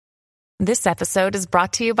This episode is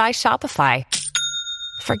brought to you by Shopify.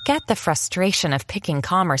 Forget the frustration of picking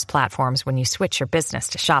commerce platforms when you switch your business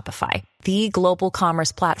to Shopify, the global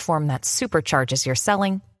commerce platform that supercharges your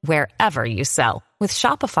selling wherever you sell. With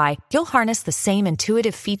Shopify, you'll harness the same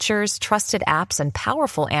intuitive features, trusted apps, and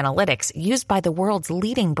powerful analytics used by the world's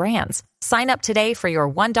leading brands. Sign up today for your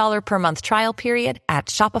 $1 per month trial period at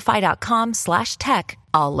shopify.com/tech,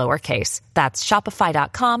 all lowercase. That's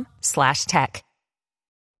shopify.com/tech.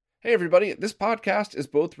 Hey everybody, this podcast is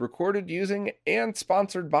both recorded using and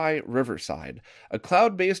sponsored by Riverside, a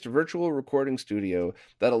cloud-based virtual recording studio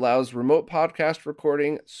that allows remote podcast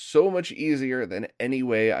recording so much easier than any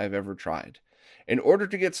way I've ever tried. In order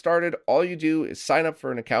to get started, all you do is sign up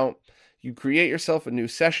for an account, you create yourself a new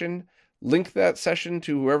session, link that session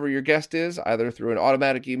to whoever your guest is, either through an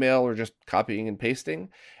automatic email or just copying and pasting,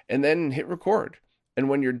 and then hit record. And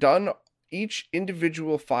when you're done, each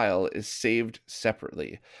individual file is saved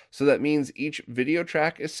separately. So that means each video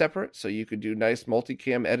track is separate, so you could do nice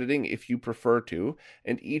multicam editing if you prefer to,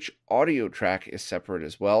 and each audio track is separate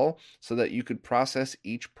as well, so that you could process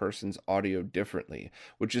each person's audio differently,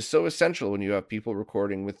 which is so essential when you have people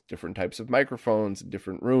recording with different types of microphones in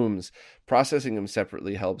different rooms. Processing them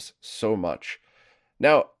separately helps so much.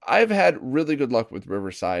 Now, I've had really good luck with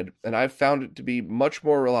Riverside, and I've found it to be much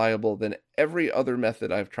more reliable than every other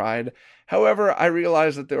method I've tried. However, I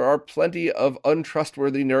realize that there are plenty of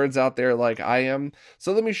untrustworthy nerds out there like I am,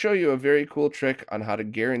 so let me show you a very cool trick on how to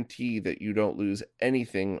guarantee that you don't lose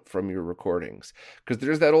anything from your recordings. Because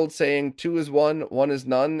there's that old saying, 2 is 1, 1 is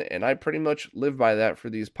none, and I pretty much live by that for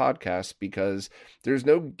these podcasts because there's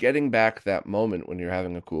no getting back that moment when you're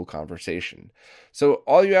having a cool conversation. So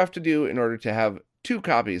all you have to do in order to have 2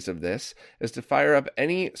 copies of this is to fire up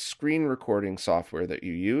any screen recording software that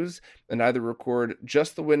you use and either record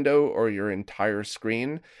just the window or your entire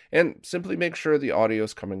screen and simply make sure the audio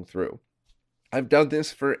is coming through. I've done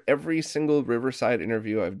this for every single Riverside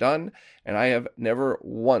interview I've done, and I have never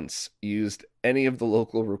once used any of the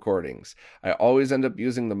local recordings. I always end up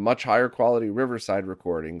using the much higher quality Riverside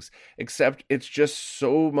recordings, except it's just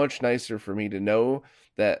so much nicer for me to know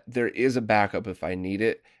that there is a backup if I need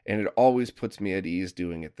it, and it always puts me at ease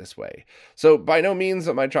doing it this way. So by no means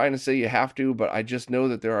am I trying to say you have to, but I just know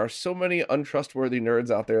that there are so many untrustworthy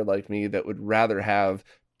nerds out there like me that would rather have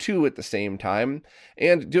 2 at the same time,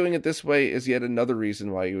 and doing it this way is yet another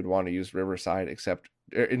reason why you would want to use Riverside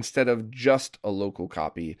instead of just a local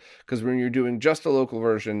copy, because when you're doing just a local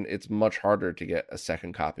version, it's much harder to get a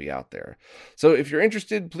second copy out there. So if you're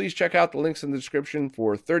interested, please check out the links in the description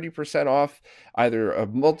for 30% off either a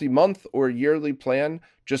multi-month or yearly plan.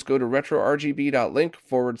 Just go to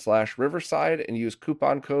retrorgb.link/Riverside and use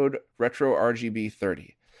coupon code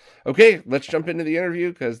RetroRGB30. Okay, let's jump into the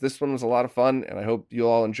interview because this one was a lot of fun, and I hope you'll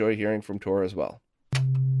all enjoy hearing from Tor as well.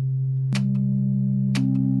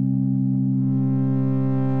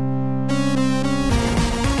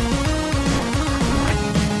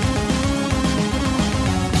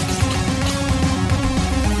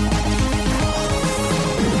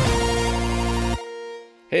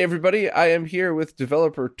 Hey everybody, I am here with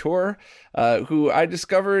developer Tor, who I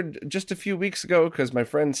discovered just a few weeks ago because my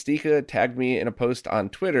friend Stika tagged me in a post on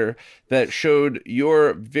Twitter that showed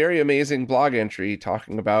your very amazing blog entry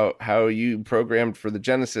talking about how you programmed for the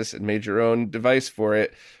Genesis and made your own device for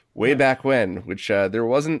it way back when, which there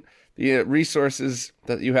wasn't the resources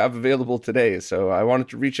that you have available today. So I wanted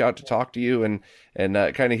to reach out to talk to you and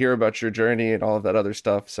kind of hear about your journey and all of that other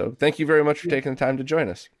stuff. So thank you very much for taking the time to join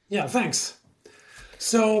us. Yeah, thanks.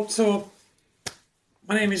 So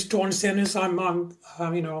my name is Nestenius. I'm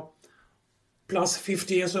plus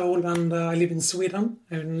 50 years old, and I live in Sweden,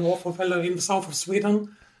 in the south of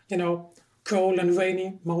Sweden. Cold and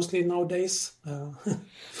rainy mostly nowadays. I'm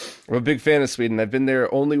a big fan of Sweden. I've been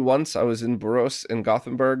there only once. I was in Borås in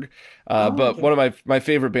Gothenburg, but okay. One of my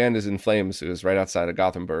favorite band is In Flames, who is right outside of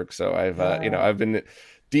Gothenburg. So I've been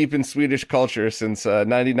deep in Swedish culture since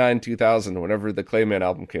 99, 2000, whenever the Clayman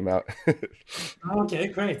album came out. Okay,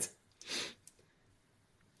 great.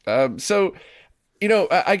 So,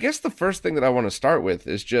 I guess the first thing that I want to start with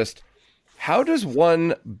is just, how does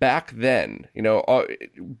one back then,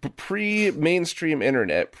 pre-mainstream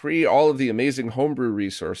internet, pre all of the amazing homebrew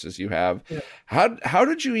resources you have, how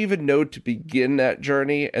did you even know to begin that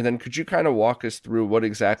journey? And then could you kind of walk us through what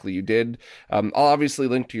exactly you did? I'll obviously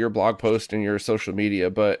link to your blog post and your social media,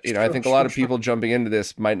 but I think a lot of people jumping into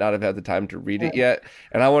this might not have had the time to read it yet.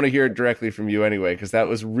 And I want to hear it directly from you anyway, because that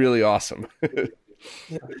was really awesome.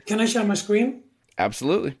 Can I share my screen?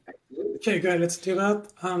 Absolutely. Okay, great. Let's do that.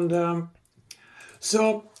 And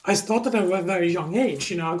so I started at a very young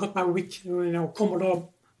age. I got my Commodore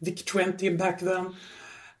VIC-20 back then,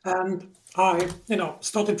 And I,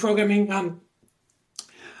 started programming, and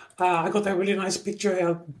I got a really nice picture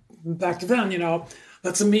here back then.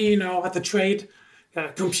 That's me, at the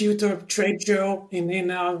computer trade show in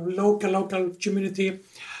a local community.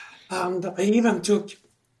 And I even took,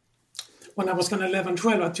 when I was kind of 11,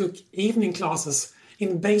 12, I took evening classes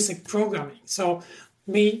in basic programming. So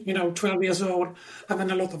me, 12 years old, having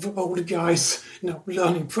a lot of older guys,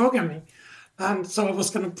 learning programming. And so I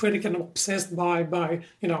was pretty obsessed by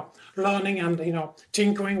learning and,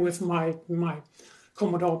 tinkering with my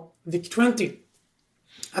Commodore VIC-20.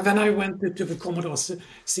 And then I went to the Commodore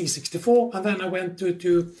C64, and then I went to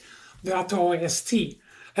the Atari ST.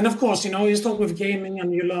 And of course, you start with gaming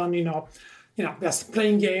and you learn, just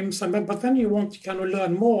playing games, but then you want to kind of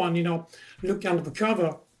learn more and, look under the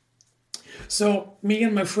cover. So me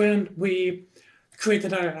and my friend, we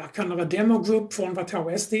created a kind of a demo group for the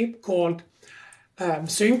Atari ST called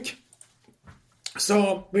Sync.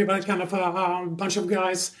 So we were kind of a bunch of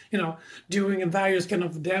guys, doing various kind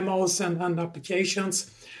of demos and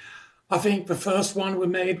applications. I think the first one we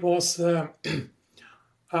made was, one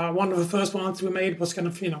of the first ones we made was kind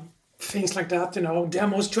of, things like that,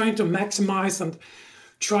 demos, trying to maximize and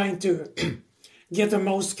trying to get the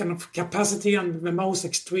most kind of capacity and the most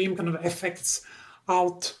extreme kind of effects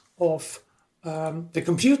out of the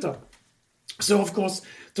computer. So, of course,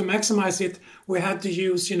 to maximize it, we had to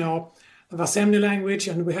use, the assembly language,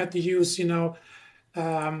 and we had to use, all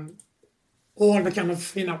the kind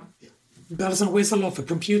of, bells and whistles of a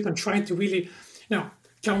computer, and trying to really,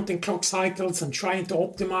 counting clock cycles and trying to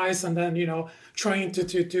optimize, and then, trying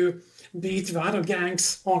to beat the other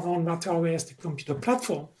gangs on the Atari ST computer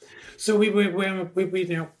platform. So we went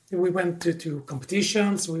to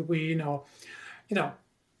competitions. We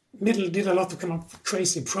did a lot of kind of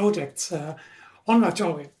crazy projects on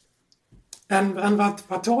Atari. And that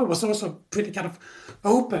Atari was also pretty kind of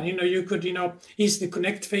open. You could, easily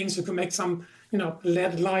connect things. You could make some,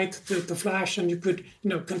 LED light to flash, and you could,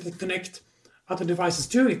 connect other devices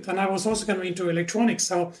to it. And I was also kind of into electronics.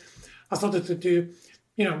 So I started to do,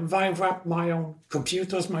 wrap my own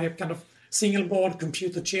computers, my kind of single board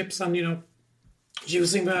computer chips, and,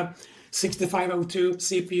 using the 6502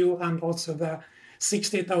 CPU and also the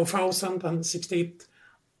 68000 and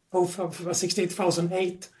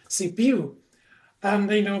 68008 CPU. And,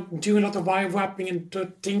 doing a lot of wire wrapping and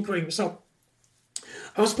tinkering. So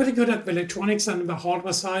I was pretty good at the electronics and the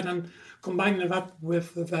hardware side, and combining that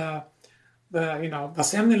with the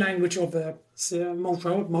assembly language of the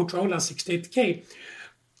Motorola 68K.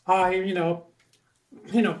 I,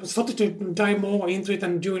 started to dive more into it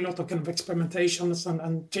and do a lot of kind of experimentations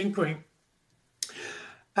and tinkering.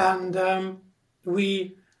 And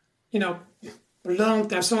we, learned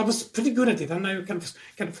that. So I was pretty good at it, and I kind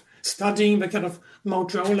of studying the kind of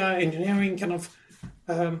Motorola engineering kind of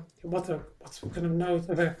the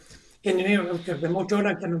engineering. The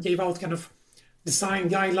Motorola kind of gave out kind of design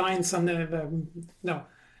guidelines and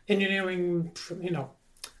engineering,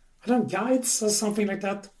 guides or something like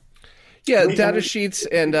that. Yeah, data sheets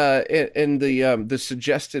and the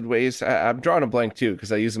suggested ways. I'm drawing a blank too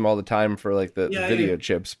because I use them all the time for like the video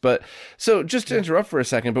chips. But so just to interrupt for a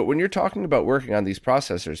second, but when you're talking about working on these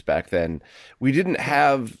processors back then, we didn't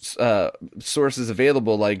have sources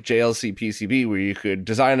available like JLC PCB where you could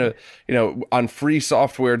design on free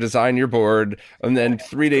software, design your board, and then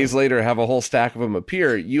 3 days later have a whole stack of them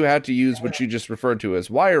appear. You had to use what you just referred to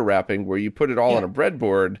as wire wrapping, where you put it all on a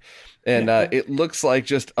breadboard. And it looks like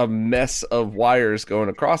just a mess of wires going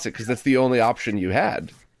across it because that's the only option you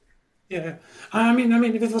had. Yeah, I mean,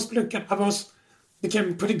 it was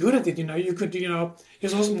became pretty good at it. You could, it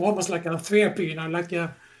was almost like a therapy. Like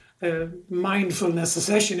a mindfulness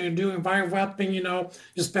session. Doing wire wrapping. You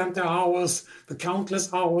spent the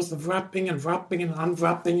countless hours of wrapping and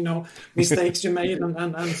unwrapping. Mistakes you made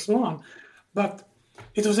and so on. But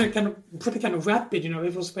it was a pretty rapid.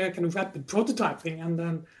 It was very kind of rapid prototyping, and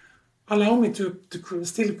then allow me to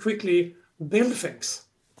still quickly build things.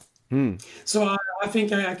 So I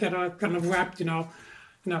think I kind of wrapped,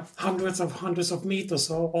 hundreds of meters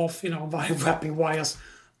of wire wrapping wires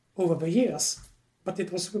over the years. But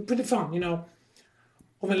it was pretty fun, on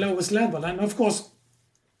the lowest level. And of course,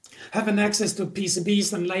 having access to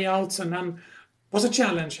PCBs and layouts and then was a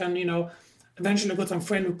challenge. And, eventually I got some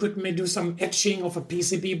friend who could do some etching of a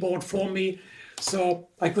PCB board for me. So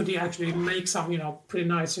I could actually make some, pretty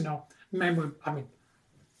nice, memory,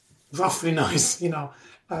 roughly nice,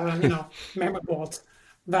 memory boards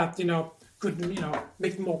that, could,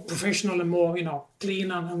 make it more professional and more,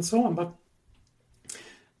 clean and so on. But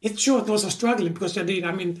it was a struggle because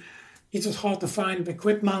it was hard to find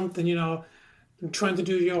equipment and, trying to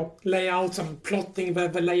do your layouts and plotting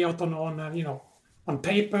the layout on you know, on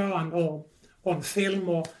paper and or on film,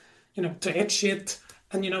 or you know, to etch it.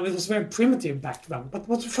 And you know, it was very primitive back then, but it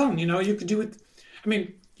was fun. You know, you could do it. I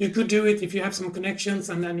mean, you could do it if you have some connections,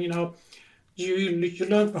 and then you know, you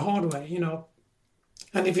learn the hard way. You know,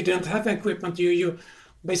 and if you didn't have equipment, you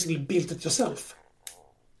basically built it yourself.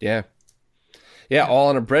 Yeah. Yeah, all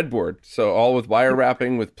on a breadboard. So all with wire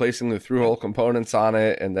wrapping, with placing the through-hole components on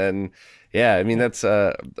it. And then, yeah, I mean, that's,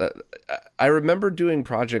 I remember doing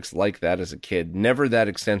projects like that as a kid. Never that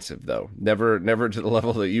extensive, though. Never to the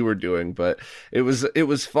level that you were doing. But it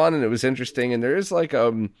was fun and it was interesting. And there is like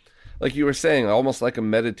you were saying, almost like a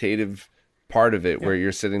meditative part of it where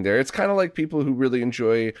you're sitting there. It's kind of like people who really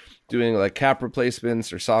enjoy doing like cap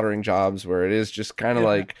replacements or soldering jobs, where it is just kind of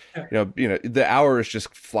like, you know, the hours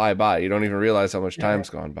just fly by. You don't even realize how much time's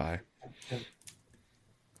gone by.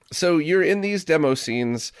 So you're in these demo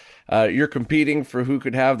scenes, you're competing for who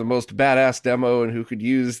could have the most badass demo and who could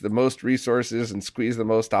use the most resources and squeeze the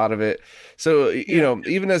most out of it. So, you know,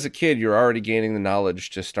 even as a kid, you're already gaining the knowledge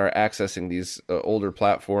to start accessing these older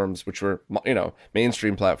platforms, which were, you know,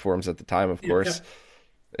 mainstream platforms at the time, of course.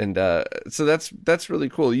 And so that's really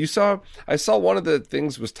cool. I saw one of the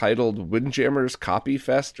things was titled Windjammers Copy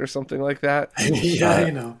Fest or something like that. Yeah,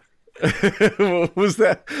 you know. was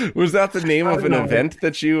that the name of an event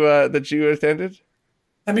that you attended?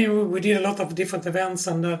 I mean, we did a lot of different events,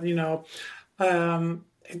 and you know,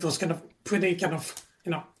 it was kind of pretty kind of,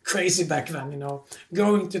 you know, crazy back then. You know,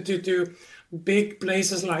 going to big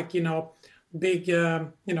places like, you know, big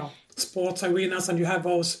you know, sports arenas, and you have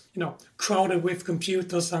those, you know, crowded with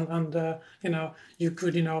computers, and you know, you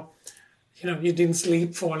could, you know, you didn't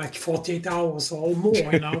sleep for like 48 hours or more,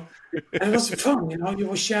 you know. And it was fun, you know. You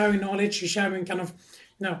were sharing knowledge, you're sharing kind of,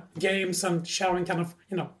 you know, games, and sharing kind of,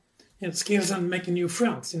 you know, skills and making new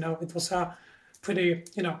friends. You know, it was a pretty,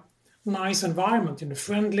 you know, nice environment, you know,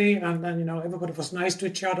 friendly, and then, you know, everybody was nice to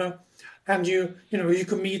each other, and you know, you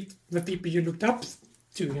could meet the people you looked up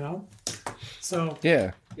to, you know. So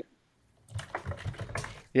yeah,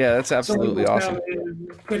 that's absolutely awesome.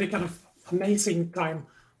 Pretty kind of amazing time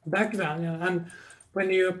back then, you know? And when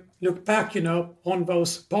you look back, you know, on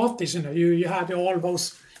those parties, you know, you had all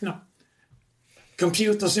those, you know,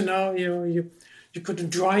 computers, you know, you couldn't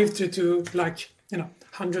drive to like, you know,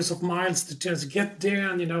 hundreds of miles to just get there,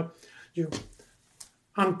 and you know, you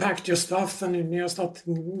unpacked your stuff and you start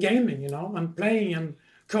gaming, you know, and playing and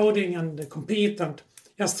coding and compete and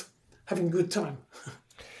just having a good time.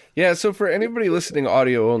 Yeah, so for anybody listening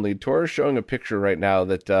audio only, Tor is showing a picture right now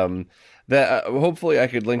that hopefully I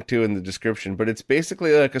could link to in the description, but it's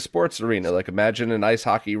basically like a sports arena. Like imagine an ice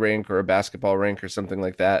hockey rink or a basketball rink or something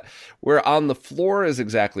like that, where on the floor is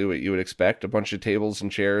exactly what you would expect, a bunch of tables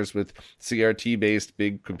and chairs with CRT-based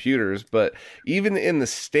big computers. But even in the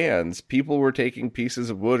stands, people were taking pieces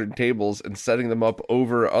of wood and tables and setting them up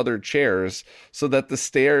over other chairs so that the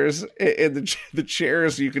stairs and the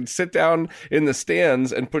chairs, you could sit down in the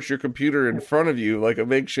stands and put your computer in front of you like a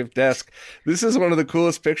makeshift desk. This is one of the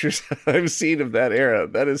coolest pictures I've seen of that era.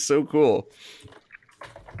 That is so cool.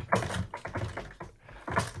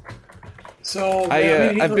 So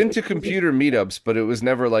I've been to computer meetups, but it was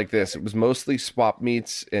never like this. It was mostly swap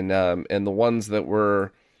meets, and the ones that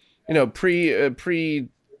were, you know, pre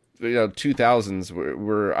 2000s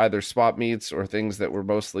were either swap meets or things that were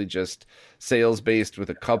mostly just sales based with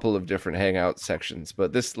a couple of different hangout sections.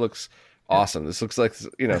 But this looks awesome. This looks like,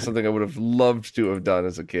 you know, something I would have loved to have done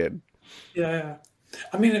as a kid. Yeah.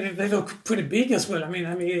 I mean, they look pretty big as well. I mean,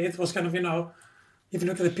 it was kind of, you know, if you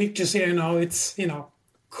look at the pictures here, you know, it's, you know,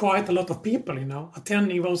 quite a lot of people, you know,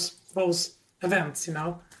 attending those events, you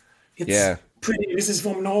know. It's pretty. This is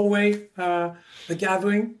from Norway, the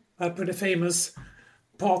Gathering, a pretty famous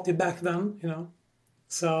party back then, you know.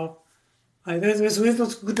 So it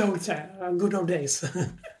was good old days.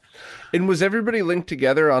 And was everybody linked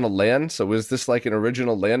together on a LAN? So was this like an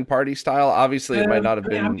original LAN party style? Obviously, it might not have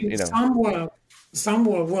been, you know. Some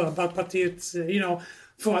were, but it's, you know,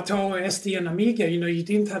 for Atari, SD, and Amiga, you know, you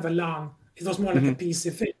didn't have a LAN. It was more like a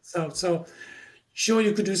PC thing. So sure,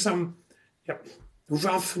 you could do some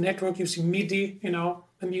rough network using MIDI, you know,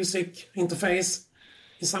 a music interface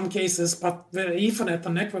in some cases, but the Ethernet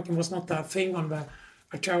and networking was not a thing on the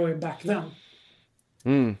Atari back then.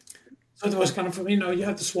 So it was kind of, you know, you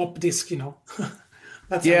had to swap disk, you know.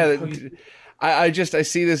 That's I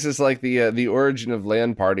see this as like the origin of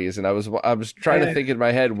LAN parties, and I was trying to think in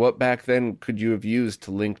my head, what back then could you have used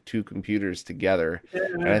to link two computers together?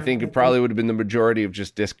 And I think it probably would have been the majority of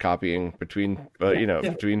just disk copying between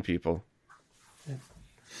between people. Yeah.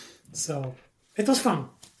 So it was fun.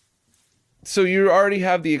 So you already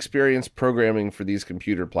have the experience programming for these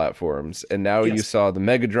computer platforms, and now you Yes. saw the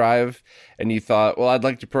Mega Drive, and you thought, well, I'd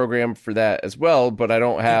like to program for that as well, but I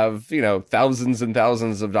don't have, thousands and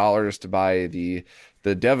thousands of dollars to buy the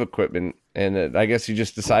dev equipment. And I guess you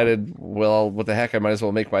just decided, well, what the heck, I might as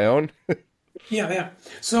well make my own. Yeah.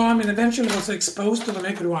 So I mean, eventually I was exposed to the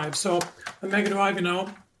Mega Drive. So the Mega Drive,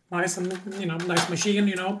 nice and nice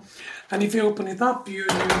machine, and if you open it up, you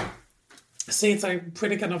see it's a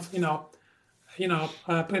pretty kind of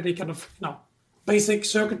pretty kind of basic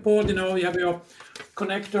circuit board. You have your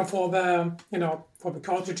connector for the for the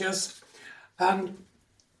cartridges, and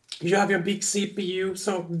you have your big CPU.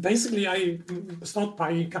 So basically, I start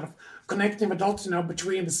by kind of connecting the dots,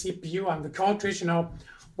 between the CPU and the cartridge.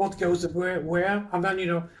 What goes where, and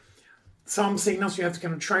then some signals you have to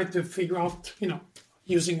kind of try to figure out,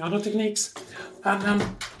 using other techniques, and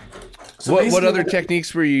then. So what other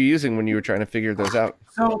techniques were you using when you were trying to figure those out?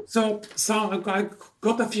 So I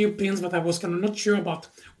got a few pins, but I was kind of not sure about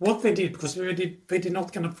what they did, because they did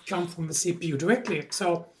not kind of come from the CPU directly.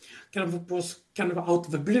 So kind of it was kind of out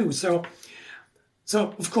of the blue. So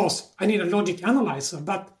of course I need a logic analyzer,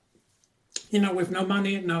 but with no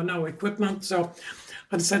money, no equipment, so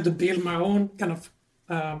I decided to build my own kind of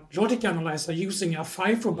logic analyzer using a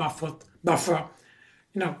FIFO buffer.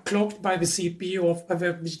 Clocked by the CPU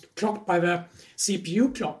clocked by the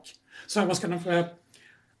CPU clock. So I was kind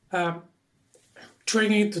of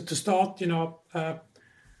training to start,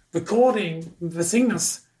 recording the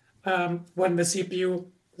signals when the CPU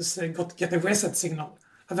get a reset signal,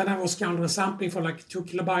 and then I was kind of sampling for like 2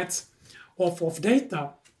 kilobytes of data,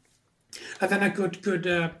 and then I could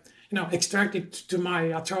extract it to my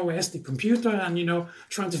Atari SD computer, and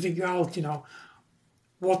trying to figure out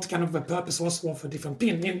what kind of the purpose was for different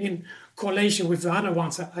pin in correlation with the other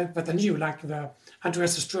ones that I knew, like the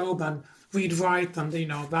address strobe and read write and the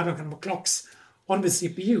other kind of clocks on the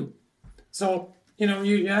CPU. So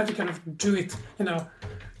you have to kind of do it,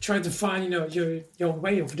 try to find your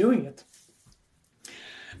way of doing it.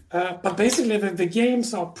 But basically the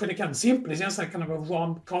games are pretty kind of simple. It's just like kind of a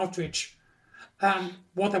ROM cartridge. And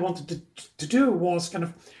what I wanted to do was kind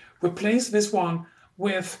of replace this one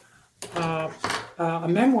with a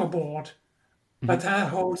memory board that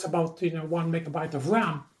holds about 1 megabyte of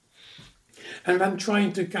RAM, and then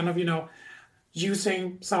trying to kind of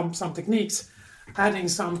using some techniques, adding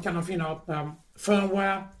some kind of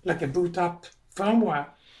firmware, like a boot up firmware.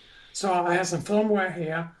 So I have some firmware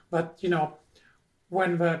here, but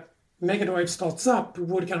when the Mega Drive starts up, we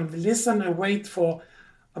would kind of listen and wait for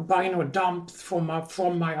a binary dump from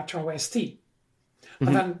my Atari ST,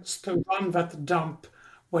 and then to run that dump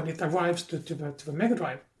when it arrives to the Mega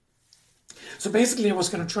Drive. So basically, I was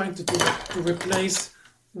kind of trying to replace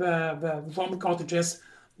the ROM cartridges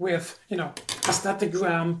with a static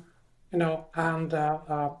RAM, and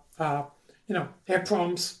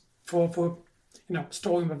EPROMs for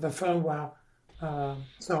storing the firmware.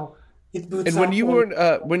 So it boots. And when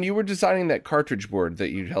you were designing that cartridge board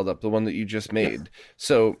that you held up, the one that you just made,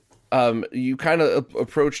 so. You kind of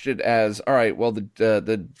approached it as, all right, well,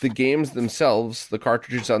 the games themselves, the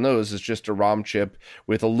cartridges on those is just a ROM chip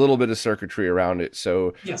with a little bit of circuitry around it.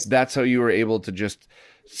 So yes. That's how you were able to just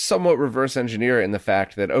somewhat reverse engineer it in the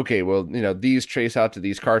fact that, okay, well, these trace out to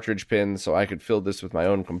these cartridge pins, so I could fill this with my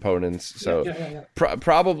own components. So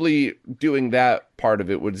probably doing that part of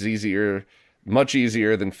it was much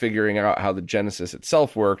easier than figuring out how the Genesis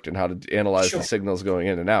itself worked and how to analyze the signals going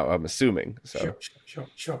in and out, I'm assuming. So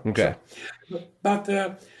Sure. Okay. Sure.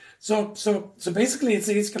 But so basically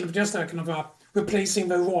it's kind of just a kind of replacing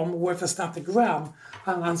the ROM with a static RAM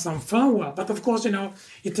and some firmware. But of course,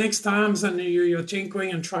 it takes time, and you're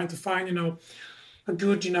tinkering and trying to find, a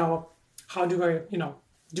good, how do I,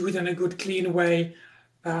 do it in a good, clean way.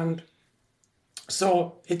 And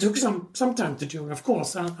so it took some time to do, of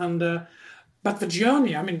course. But the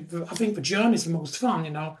journey, I think the journey is the most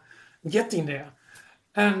fun, getting there.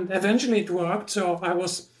 And eventually it worked. So I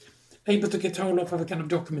was able to get hold of a kind of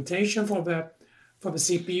documentation for the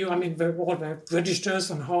CPU. All the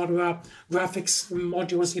registers and hardware, graphics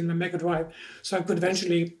modules in the Mega Drive. So I could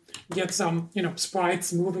eventually get some,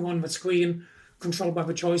 sprites moving on the screen, controlled by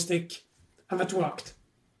the joystick, and that worked.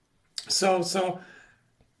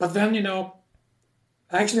 But then, I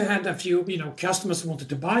actually had a few, customers who wanted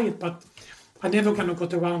to buy it, but I never kind of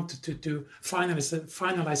got around to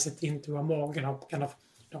finalize it into a more, kind of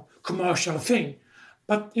commercial thing.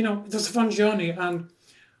 But, it was a fun journey, and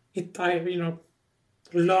I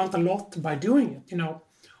learned a lot by doing it.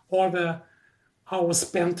 All the hours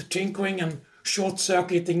spent tinkering and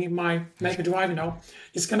short-circuiting my Mega Drive,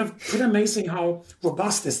 it's kind of pretty amazing how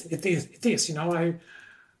robust it is.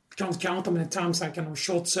 can't count how many times I kind of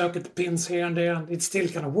short circuit the pins here and there, and it still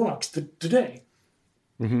kind of works today.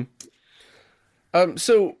 Mm-hmm.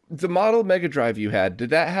 So the model Mega Drive you had, did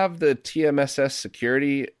that have the TMSS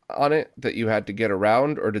security on it that you had to get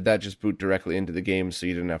around, or did that just boot directly into the game so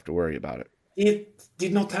you didn't have to worry about it? It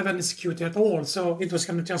did not have any security at all, so it was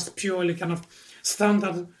kind of just purely kind of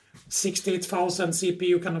standard 68,000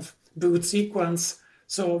 CPU kind of boot sequence.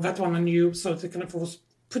 So that one I knew, so it kind of was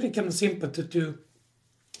pretty kind of simple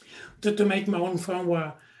to make my own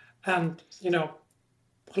firmware and,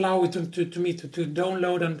 allow it to me to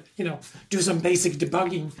download and, do some basic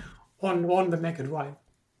debugging on the Mega Drive.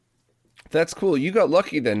 That's cool. You got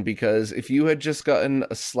lucky then, because if you had just gotten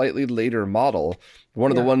a slightly later model, one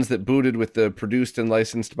of the ones that booted with the produced and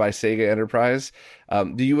licensed by Sega Enterprise,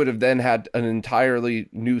 you would have then had an entirely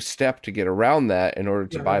new step to get around that in order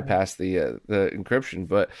to bypass the encryption.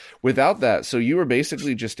 But without that, so you were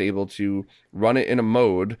basically just able to run it in a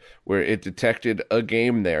mode where it detected a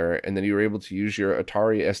game there, and then you were able to use your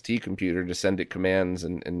Atari ST computer to send it commands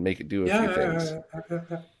and make it do a few things.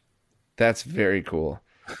 That's very cool.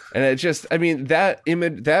 And it just, I mean, that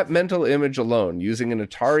mental image alone, using an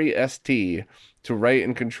Atari ST to write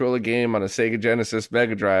and control a game on a Sega Genesis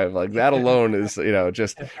Mega Drive, like that alone is,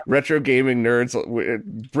 just retro gaming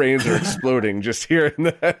nerds' brains are exploding just hearing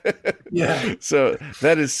that. Yeah. So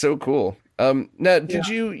that is so cool. Now,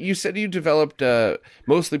 you said you developed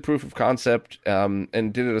mostly proof of concept and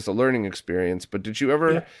did it as a learning experience, but did you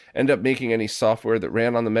ever end up making any software that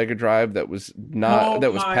ran on the Mega Drive that was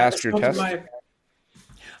past your test?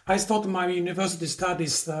 I started my university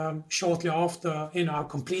studies shortly after I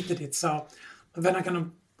completed it. So then I kind of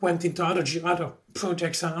went into other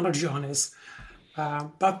projects and other journeys.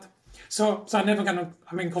 But so I never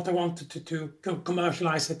got around to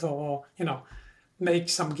commercialize it or make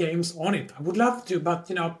some games on it. I would love to, but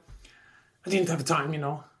I didn't have time.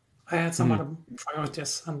 I had some other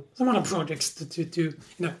priorities and some other projects to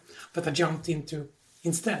that I jumped into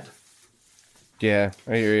instead. Yeah,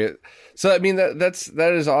 I hear you. So I mean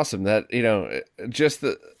that is awesome. That just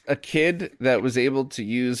a kid that was able to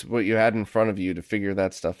use what you had in front of you to figure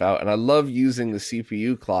that stuff out. And I love using the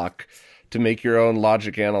CPU clock to make your own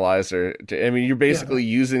logic analyzer. You're basically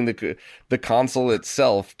using the console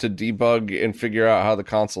itself to debug and figure out how the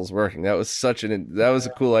console's working. That was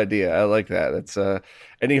a cool idea. I like that. It's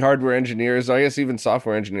any hardware engineers, I guess even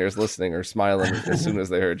software engineers listening are smiling as soon as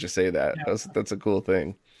they heard you say that. That's a cool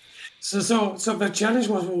thing. So the challenge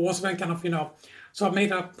was when kind of so I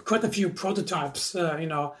made quite a few prototypes,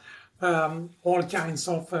 all kinds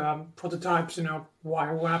of prototypes,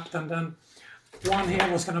 wire wrapped, and then one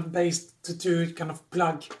here was kind of based to kind of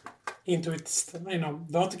plug into it,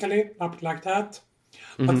 vertically up like that.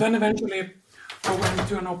 Mm-hmm. But then eventually I went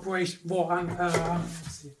to an operation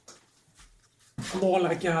more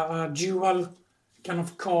like a dual kind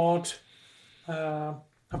of card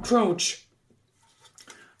approach.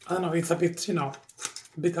 I don't know, it's a bit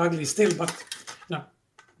ugly still, but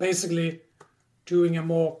basically doing a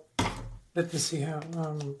more, let me see here,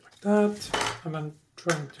 like that, and then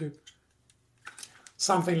trying to,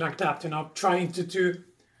 something like that, trying to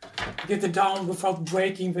get it down without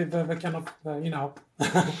breaking the kind of, the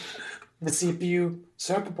CPU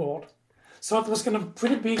circuit board. So it was kind of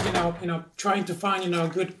pretty big, trying to find, a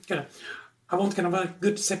good I want kind of a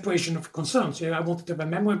good separation of concerns. I wanted to have a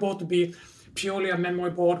memory board to be purely a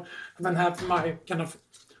memory board, and then have my kind of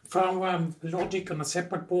firmware and logic on a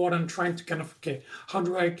separate board, and trying to kind of, how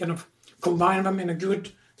do I kind of combine them in a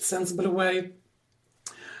good, sensible way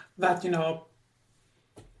that, that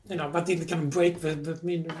didn't kind of break the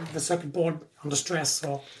circuit board under stress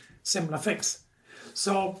or similar things.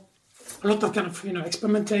 So a lot of kind of,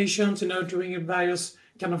 experimentations, doing various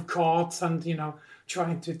kind of cards and,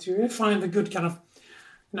 trying to find a good kind of,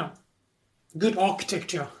 good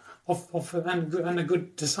architecture and a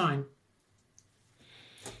good design.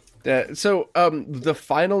 So the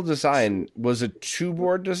final design was a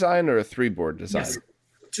 2-board design or a 3-board design? Yes,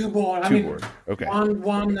 2-board. Two-board. Okay.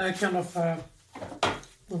 One kind of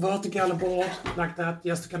vertical board like that,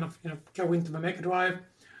 just to kind of go into the Mega Drive,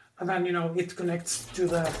 and then it connects to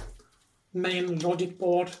the main logic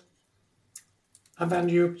board, and then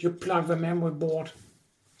you plug the memory board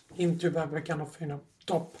into the kind of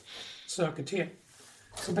top circuit here.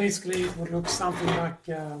 So basically it would look something like...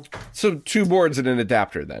 So 2 boards and an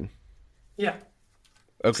adapter then? Yeah.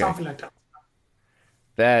 Okay. Something like that.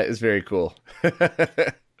 That is very cool.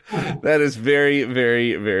 That is very,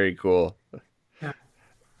 very, very cool. Yeah.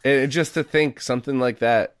 And just to think something like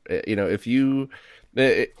that, if you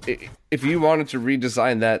wanted to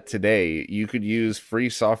redesign that today, you could use free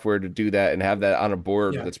software to do that and have that on a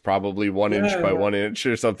board that's probably 1 inch by 1 inch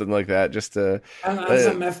or something like that. Just to and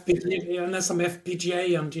some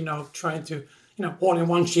FPGA and trying to all in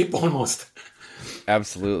one chip almost.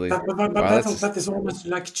 Absolutely. But that is almost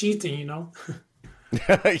like cheating.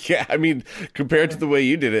 Yeah, I mean, compared to the way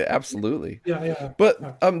you did it, absolutely. Yeah.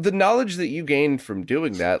 But the knowledge that you gained from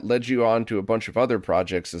doing that led you on to a bunch of other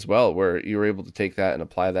projects as well, where you were able to take that and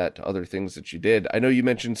apply that to other things that you did. I know you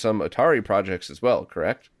mentioned some Atari projects as well,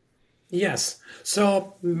 correct? Yes.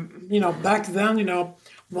 So, back then,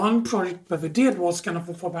 one project that we did was kind of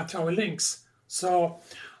for Atari Lynx. So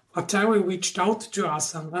Atari reached out to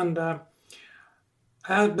us and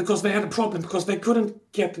because they had a problem, because they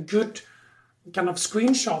couldn't get good kind of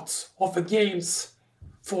screenshots of the games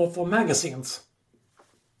for magazines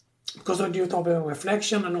because of due to the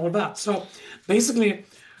reflection and all that. So basically,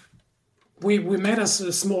 we made a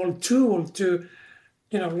small tool to,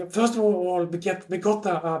 first of all, we got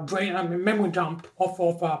a memory dump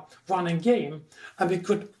of a running game, and we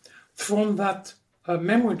could, from that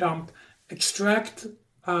memory dump, extract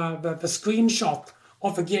the screenshot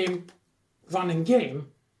of a running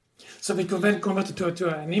game. So we could then convert it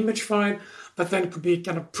to an image file that then could be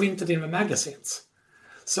kind of printed in the magazines.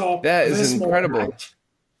 So that is incredible.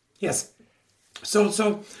 Yes.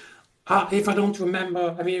 So if I don't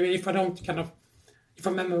remember, if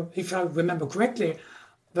I remember correctly,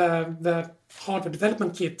 the hardware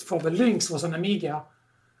development kit for the Lynx was an Amiga,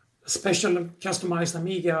 a special customized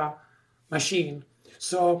Amiga machine.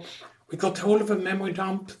 So we got hold of a memory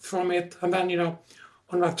dump from it, and then on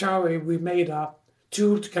Atari we made a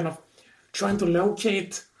tool to kind of trying to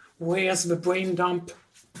locate where's the brain dump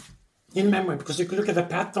in memory, because you could look at the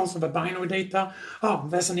patterns of the binary data. Oh,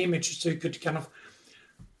 there's an image, so you could kind of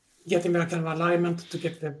get in that kind of alignment to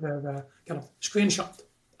get the kind of screenshot,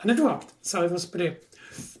 and it worked. So it was pretty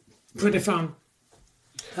fun.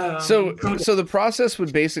 So the process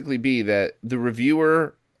would basically be that the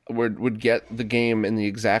reviewer would get the game in the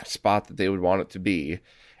exact spot that they would want it to be,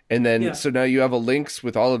 and then so now you have a Lynx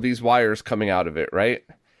with all of these wires coming out of it, right?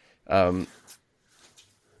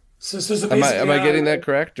 So am I getting that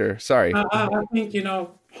correct, or sorry? I think I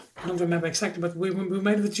don't remember exactly, but we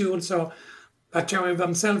made the tool so Atari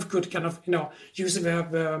themselves could kind of using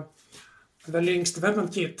the Lynx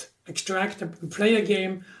development kit, extract and play a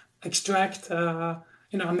game, extract a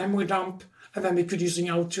memory dump, and then we could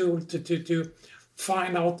using our tool to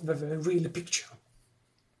find out the real picture.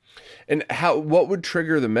 And what would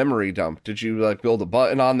trigger the memory dump? Did you build a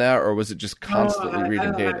button on that, or was it just constantly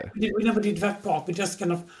reading data? We never did that part. We just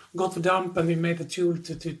kind of got the dump and we made a tool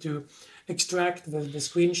to extract the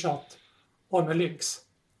screenshot on the Lynx.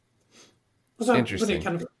 It was a pretty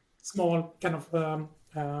kind of small kind of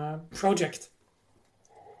project.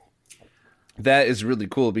 That is really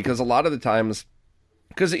cool, because a lot of the times,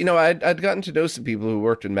 because I'd gotten to know some people who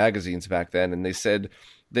worked in magazines back then, and they said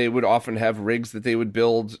they would often have rigs that they would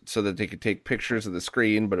build so that they could take pictures of the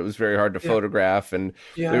screen, but it was very hard to photograph, and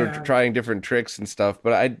they were trying different tricks and stuff.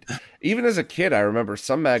 But even as a kid, I remember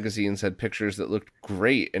some magazines had pictures that looked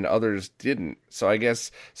great and others didn't. So I guess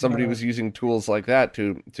somebody was using tools like that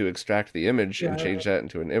to extract the image and change that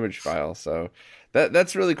into an image file. So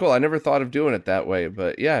that's really cool. I never thought of doing it that way,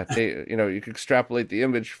 but you could extrapolate the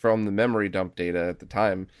image from the memory dump data at the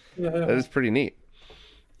time. That is pretty neat.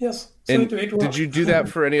 Yes. So and did you do that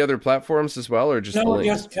for any other platforms as well, or just no?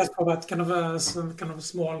 Just for that kind of a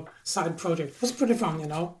small side project. It was pretty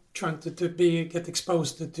fun, trying to get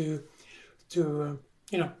exposed to the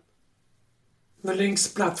Lynx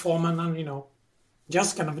platform, and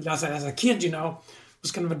just kind of as a kid, it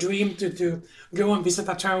was kind of a dream to go and visit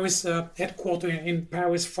Atari's headquarters in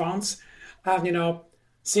Paris, France, and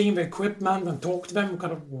seeing the equipment and talk to them.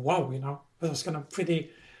 Kind of wow, it was kind of pretty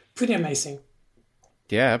amazing.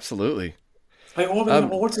 Yeah, absolutely. I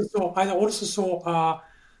also saw a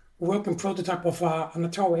working prototype of an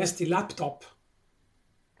Atari ST laptop.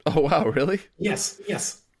 Oh wow, really? Yes.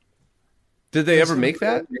 Did they ever make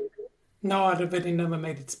that? No, they never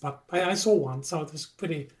made it, but I saw one, so it was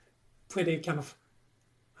pretty kind of.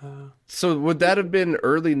 So would that have been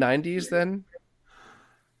early 90s then?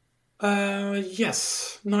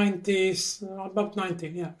 Yes, 90s, about 90.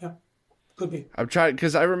 Yeah, could be. I'm trying,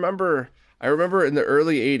 because I remember in the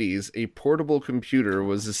early 80s, a portable computer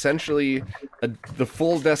was essentially the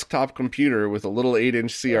full desktop computer with a little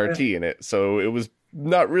 8-inch CRT in it. So it was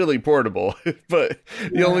not really portable, but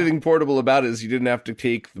the only thing portable about it is you didn't have to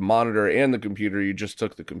take the monitor and the computer. You just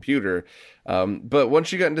took the computer. But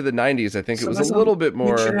once you got into the 90s, I think it was a little bit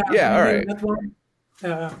more. Yeah, all right.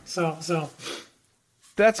 So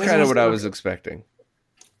That's this kind of was what I was expecting.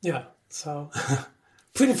 yeah. So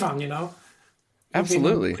pretty fun, you know. It'd be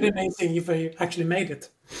Absolutely. pretty amazing if I actually made it.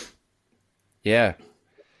 Yeah.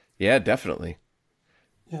 Yeah, definitely.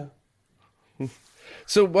 Yeah.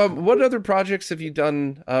 So, what other projects have you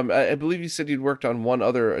done? I believe you said you'd worked on one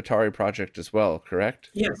other Atari project as well, correct?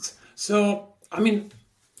 Yes. So I mean,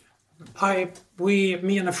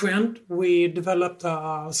 me and a friend, we developed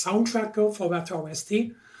a soundtracker for the Atari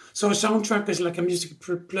ST. So a soundtracker is like a music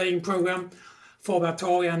playing program for the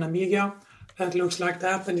Atari and Amiga. And it looks like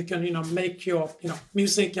that, and you can, make your,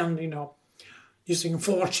 music and, using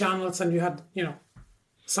 4 channels, and you had,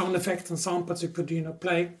 sound effects and samples you could,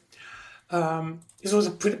 play. It was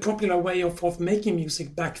a pretty popular way of making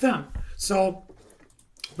music back then. So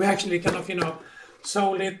we actually kind of,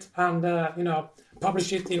 sold it and,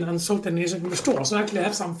 published it and sold it in the store. So I actually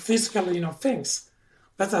have some physical, things.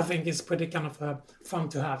 That I think is pretty kind of fun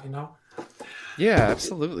to have, Yeah,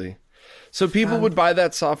 absolutely. So people would buy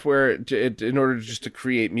that software in order just to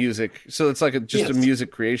create music. So it's like just a Yes. music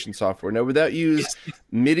creation software. Now, would that use Yes.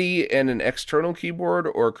 MIDI and an external keyboard,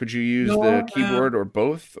 or could you use No, the keyboard or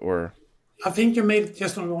both? Or I think you made it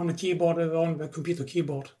just on the keyboard, on the computer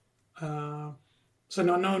keyboard. So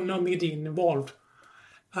no MIDI involved.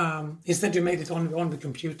 Instead, you made it on the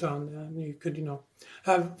computer, and you could,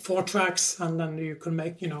 have 4 tracks, and then you could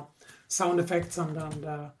make, sound effects, and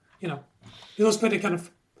it was pretty kind of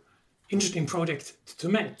interesting project to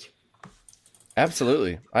make.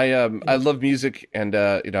 Absolutely. I love music, and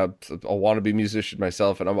a wannabe musician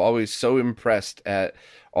myself, and I'm always so impressed at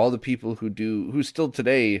all the people who still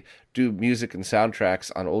today do music and soundtracks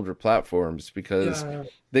on older platforms, because Yeah.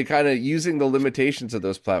 they kind of, using the limitations of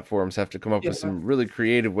those platforms, have to come up with Yeah. some really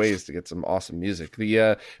creative ways to get some awesome music.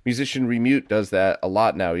 The musician Remute does that a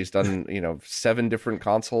lot now. He's done 7 different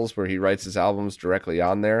consoles where he writes his albums directly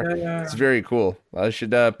on there. Yeah. It's very cool. I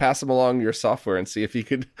should pass him along your software and see if he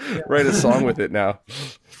could write a song with it now.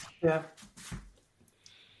 Yeah.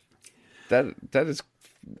 That is,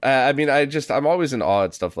 I mean, I'm always in awe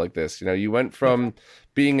at stuff like this. You went from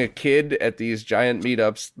being a kid at these giant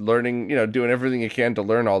meetups, learning, doing everything you can to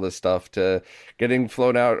learn all this stuff, to getting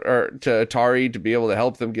flown out or to Atari to be able to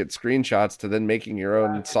help them get screenshots, to then making your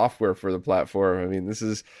own software for the platform. I mean, this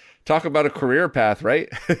is, talk about a career path, right?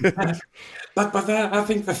 But I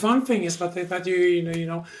think the fun thing is that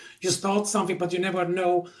you start something, but you never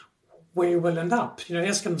know where you will end up. You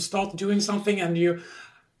just can start doing something, and you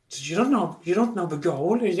don't know the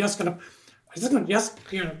goal. You're just gonna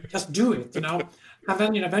just do it, and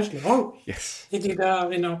then eventually, Yes. it did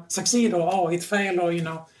succeed, or it failed,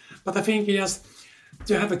 or. But I think you just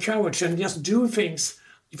to have the courage and just do things.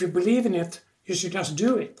 If you believe in it, you should just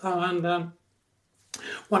do it. And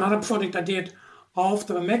one other project I did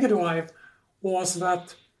after the Mega Drive was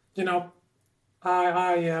that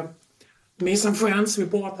I me and some friends, we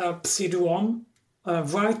bought a CD-ROM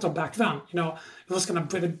writer back then. It was kind of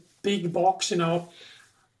pretty big box,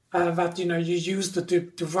 that you used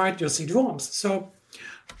to write your CD-ROMs. So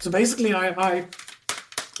basically, I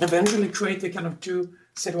eventually created kind of 2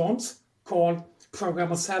 CD-ROMs called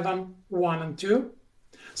Programmer 7, 1, and 2.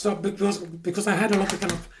 So because I had a lot of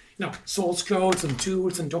kind of source codes and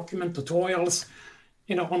tools and document tutorials,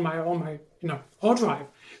 on my hard drive.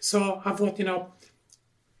 So I thought,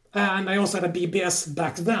 and I also had a BBS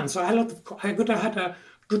back then. So I had a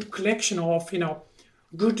good collection of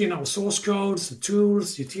good source codes,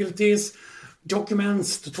 tools, utilities,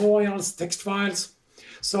 documents, tutorials, text files.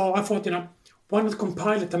 So I thought, why not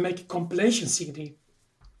compile it and make a compilation CD?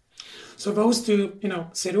 So those 2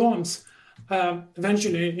 CD-ROMs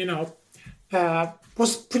eventually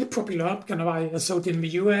was pretty popular. Kind of, I sold it in the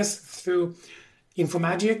US through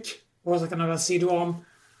Infomagic, was a kind of a CD-ROM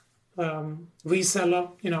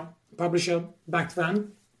reseller, publisher back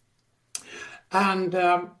then. And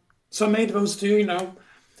so I made those 2,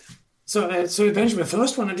 So eventually the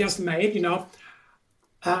first one I just made,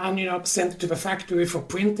 and sent it to the factory for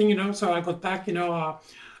printing, So I got back, a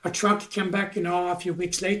truck came back, a few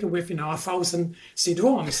weeks later with 1,000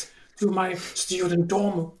 CD-ROMs to my student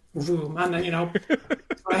dorm room, and then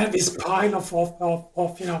I had this pile of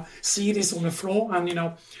CDs on the floor,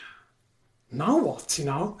 and now what?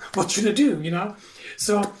 What should I do?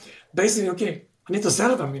 So basically, okay, I need to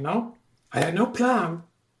sell them. I had no plan,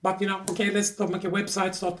 but okay, let's start make a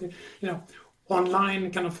website, start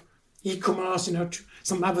online kind of e-commerce,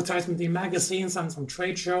 some advertisement in magazines and some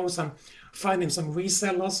trade shows, and finding some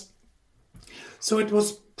resellers. So it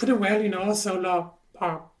was pretty well, I sold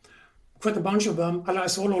quite a bunch of them, and I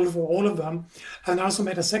sold all of them, and I also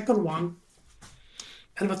made a second one,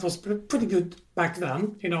 and that was pretty good back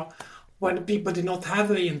then, when people did not have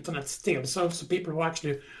the internet still. So people were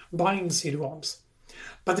actually buying CD-ROMs.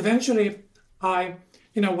 But eventually, I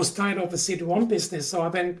was tired of the CD-ROM business. So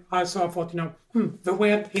I thought, the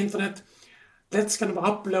web, internet, let's kind of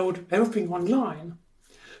upload everything online.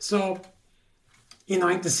 So in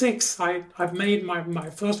 '96, I've made my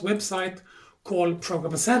first website called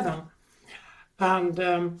Programmer 7, and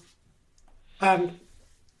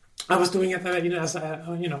I was doing it, as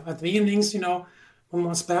at the evenings, on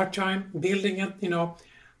my spare time, building it,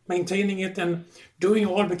 maintaining it, and doing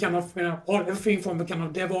all the kind of, everything from the kind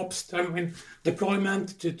of DevOps,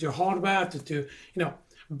 deployment to hardware to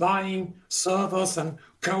buying servers and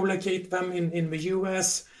co-locate them in the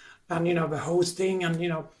US, and the hosting, and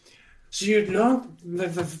so you learn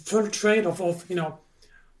the full trade of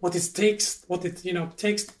what it takes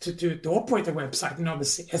to operate a website.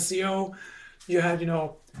 The SEO, you had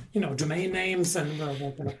domain names and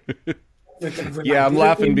yeah, I'm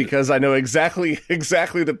laughing because I know exactly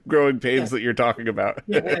the growing pains that you're talking about.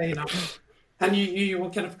 And you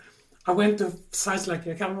kind of, I went to sites like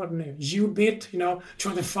Ubit,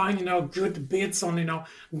 trying to find good bids on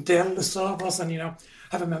Dell servers, and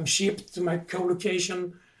have them shipped to my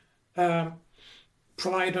co-location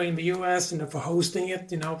provider in the US, for hosting it,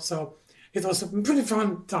 so it was a pretty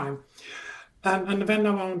fun time. And then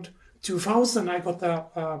around 2000, I got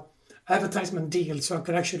a advertisement deal, so I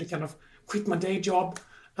could actually kind of quit my day job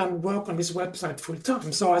and work on this website full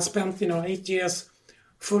time. So I spent 8 years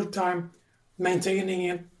full time maintaining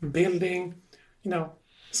it, building,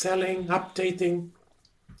 selling, updating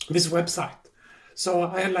this website. So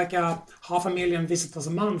I had like 500,000 visitors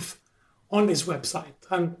a month on this website,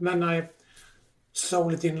 and then I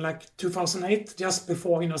sold it in like 2008, just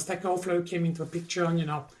before Stack Overflow came into the picture and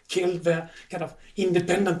killed the kind of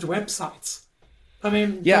independent websites.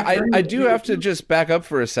 I do have to just back up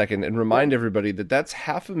for a second and remind everybody that that's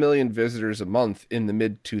 500,000 visitors a month in the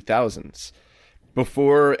mid 2000s,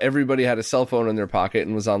 before everybody had a cell phone in their pocket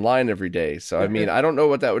and was online every day. So I don't know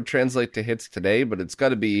what that would translate to hits today, but it's got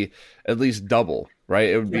to be at least double, right?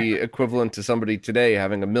 It would be equivalent to somebody today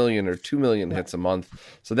having 1 million or 2 million hits a month.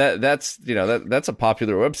 So that's a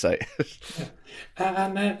popular website.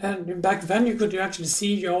 And back then you could actually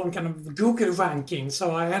see your own kind of Google ranking.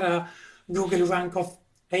 So I had a Google rank of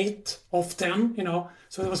 8 of 10,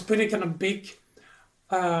 so it was pretty kind of big,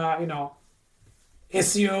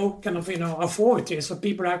 SEO kind of, authority. So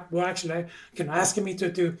people were actually asking me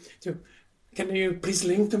to can you please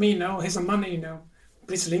link to me? Here's some money,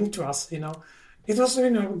 please link to us, It was,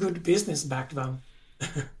 good business back then.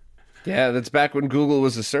 Yeah, that's back when Google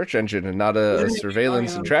was a search engine and not a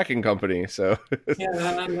surveillance and tracking company. So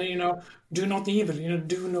and do not evil,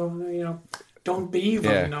 don't be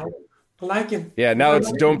evil, like it. Yeah, now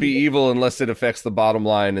it's don't be evil unless it affects the bottom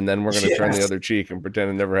line, and then we're going to turn the other cheek and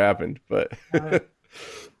pretend it never happened. But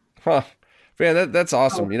man, that's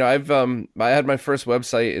awesome. I had my first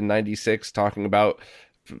website in '96 talking about,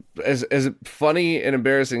 as funny and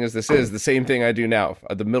embarrassing as this is, the same thing I do now.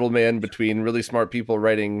 The middleman between really smart people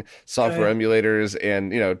writing software emulators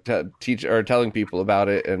and teach or telling people about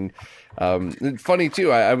it. And funny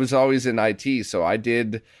too, I was always in IT, so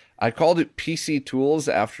I called it PC Tools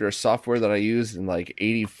after a software that I used in like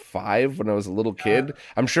 85 when I was a little kid.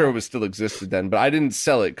 I'm sure it was still existed then, but I didn't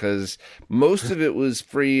sell it because most of it was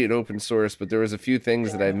free and open source, but there was a few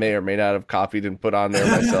things that I may or may not have copied and put on there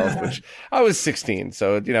myself, which I was 16.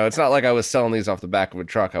 So, it's not like I was selling these off the back of a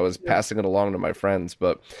truck. I was passing it along to my friends,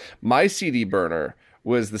 but my CD burner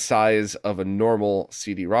was the size of a normal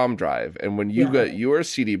CD-ROM drive. And when you got your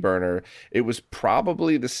CD burner, it was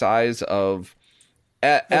probably the size of,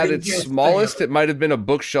 at its smallest, it might have been a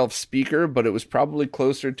bookshelf speaker, but it was probably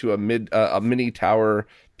closer to a mini tower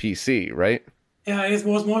PC, right? Yeah, it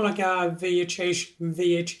was more like a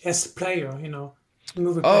VHS player,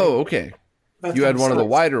 movie player. Oh, okay. You had one of the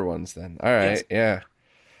wider ones then. All right, yeah.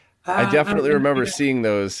 I definitely remember seeing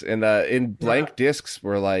those, and in blank discs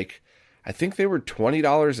were like, I think they were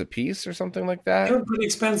 $20 a piece or something like that. They were pretty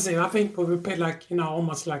expensive. I think we paid like,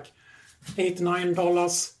 almost like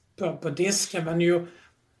 $8-9 per disc, and then you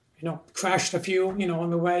crashed a few on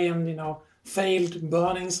the way, and failed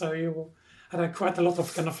burning, so you had quite a lot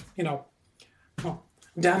of kind of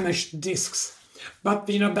damaged discs. But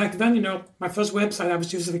back then, my first website, I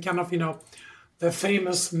was using the kind of the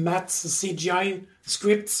famous Matt's CGI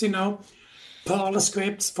scripts, Perl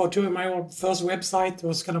scripts for doing my own first website. It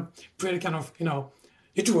was kind of pretty kind of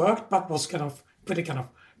it worked, but was kind of pretty kind of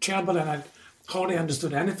terrible, and I hardly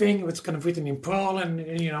understood anything. It was kind of written in Perl, and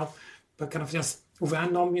but kind of just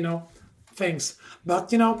random things.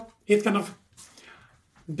 But it kind of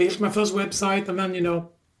built my first website, and then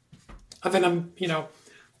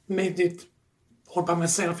made it all by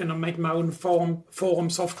myself, make my own forum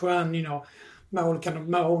software, and my own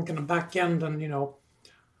kind of back end, and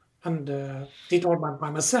and did all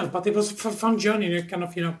by myself. But it was a fun journey, kind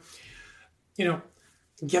of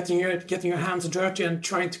getting your hands dirty and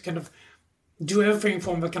trying to kind of do everything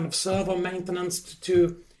from the kind of server maintenance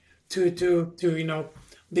to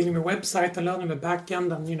building a website and learning the back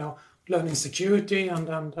end, and learning security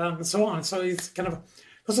and so on. So it's it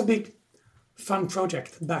was a big fun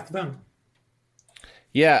project back then.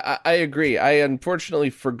 Yeah, I agree. I unfortunately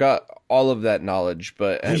forgot all of that knowledge,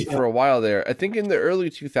 but for a while there, I think in the early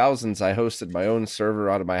 2000s, I hosted my own server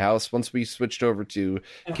out of my house once we switched over to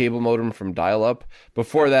cable modem from dial-up.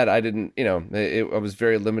 Before that, I didn't, I was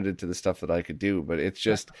very limited to the stuff that I could do, but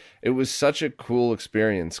it was such a cool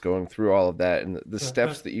experience going through all of that, and the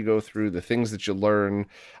steps that you go through, the things that you learn.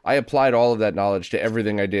 I applied all of that knowledge to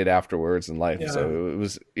everything I did afterwards in life. Yeah. So it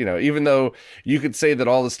was, even though you could say that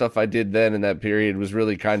all the stuff I did then in that period was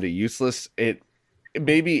really kind of useless, it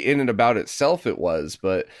maybe in and about itself it was,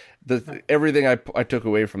 but everything I took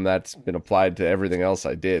away from that's been applied to everything else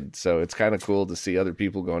I did. So it's kind of cool to see other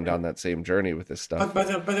people going down that same journey with this stuff. But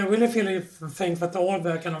I really think that all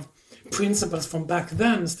the kind of principles from back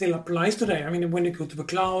then still applies today. I mean, when you go to the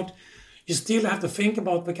cloud, you still have to think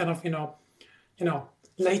about the kind of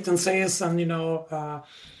latencies and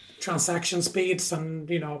transaction speeds and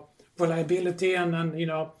reliability and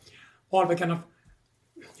all the kind of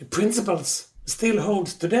principles still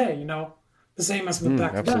holds today, the same as with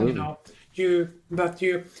back absolutely. then,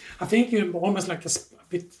 I think you're almost like a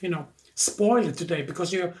bit, spoiled today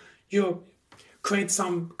because you create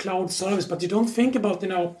some cloud service, but you don't think about,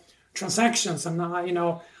 transactions and,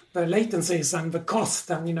 the latencies and the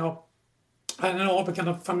cost and, all the kind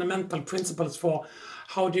of fundamental principles for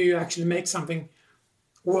how do you actually make something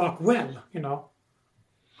work well,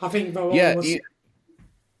 I think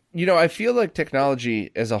I feel like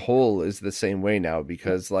technology as a whole is the same way now,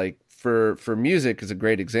 because like for music is a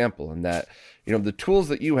great example in that, the tools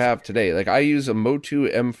that you have today, like I use a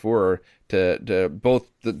Motu M4 to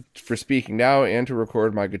both for speaking now and to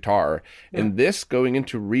record my guitar. And this going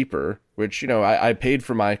into Reaper, which, I paid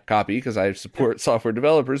for my copy because I support software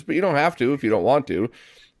developers, but you don't have to if you don't want to.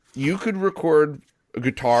 You could record a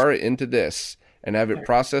guitar into this and have it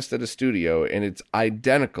processed at a studio, and it's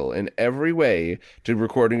identical in every way to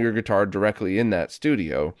recording your guitar directly in that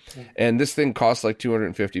studio. And this thing costs like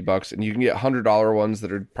 $250, and you can get $100 ones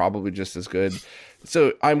that are probably just as good.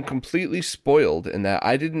 So I'm completely spoiled in that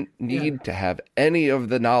I didn't need to have any of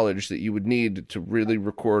the knowledge that you would need to really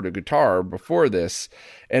record a guitar before this.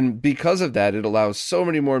 And because of that, it allows so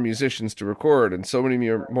many more musicians to record and so many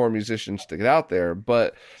more musicians to get out there.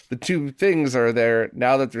 But the two things are there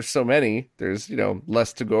now that there's so many, there's,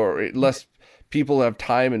 less people have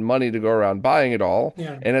time and money to go around buying it all.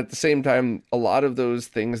 Yeah. And at the same time, a lot of those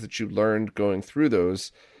things that you learned going through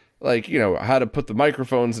those, like, how to put the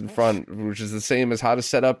microphones in front, which is the same as how to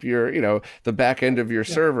set up your, the back end of your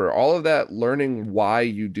server, all of that, learning why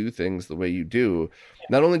you do things the way you do.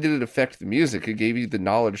 Not only did it affect the music, it gave you the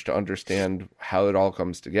knowledge to understand how it all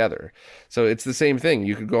comes together. So it's the same thing.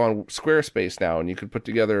 You could go on Squarespace now and you could put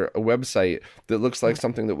together a website that looks like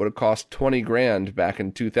something that would have cost $20,000 back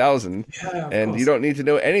in 2000. And you don't need to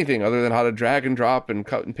know anything other than how to drag and drop and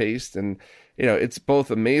cut and paste. And it's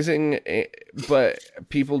both amazing, but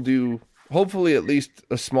people do, hopefully at least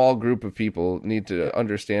a small group of people need to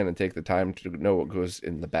understand and take the time to know what goes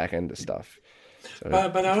in the back end of stuff. So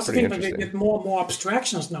but I also think that we get more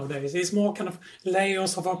abstractions nowadays. There's more kind of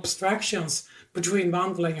layers of abstractions between the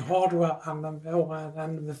underlying hardware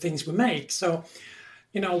and the things we make. So,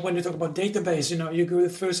 when you talk about database, you go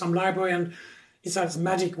through some library and it says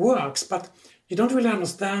magic works, but you don't really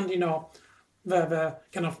understand, the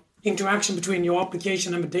kind of interaction between your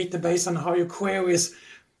application and the database and how your queries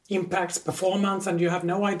impacts performance, and you have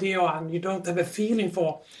no idea and you don't have a feeling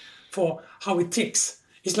for how it ticks.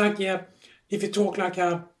 It's like if you talk like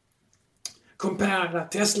compare a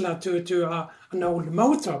Tesla to an old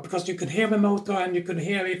motor, because you can hear the motor and you can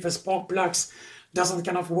hear if the spark plugs doesn't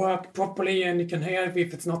kind of work properly, and you can hear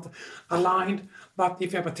if it's not aligned. But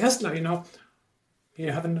if you have a Tesla, you don't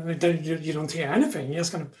hear anything.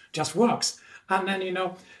 It just works. And then,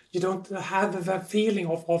 you don't have the feeling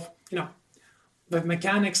of the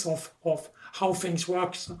mechanics of how things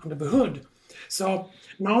work under the hood. So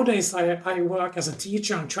nowadays I work as a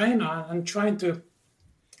teacher and trainer and trying to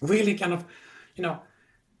really kind of,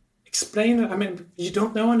 explain. I mean, you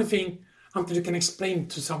don't know anything until you can explain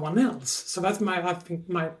to someone else. So that's I think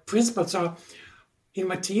my principle. So in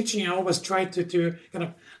my teaching, I always try to kind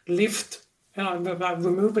of lift,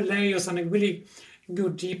 remove the layers and really go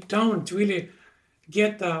deep down to really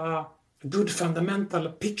get a good fundamental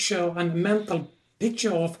picture and mental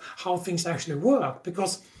picture of how things actually work.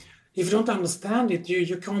 Because if you don't understand it,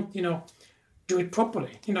 you can't, do it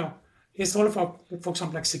properly. It's all for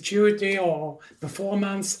example, like security or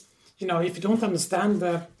performance. If you don't understand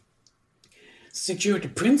the security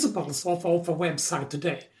principles of a website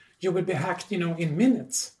today, you will be hacked, in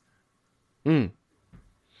minutes.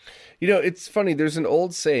 It's funny. There's an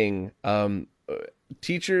old saying,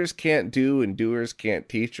 teachers can't do and doers can't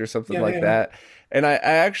teach, or something like that. And I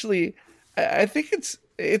actually, I think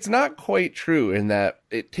it's not quite true, in that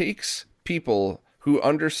it takes people who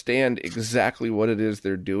understand exactly what it is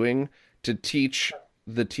they're doing to teach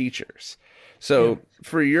the teachers. So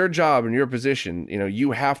for your job and your position,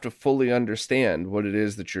 you have to fully understand what it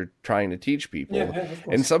is that you're trying to teach people.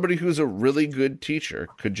 And somebody who's a really good teacher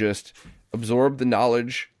could just absorb the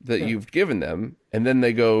knowledge that you've given them, and then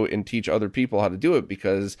they go and teach other people how to do it,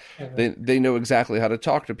 because they know exactly how to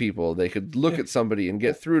talk to people. They could look at somebody and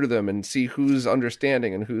get through to them and see who's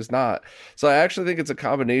understanding and who's not. So I actually think it's a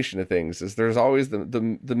combination of things. Is there's always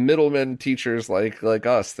the middlemen teachers like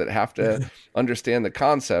us that have to understand the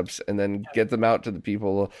concepts and then get them out to the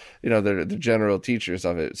people, the general teachers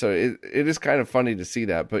of it. So it is kind of funny to see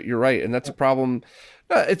that, but you're right. And that's a problem.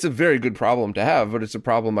 It's a very good problem to have, but it's a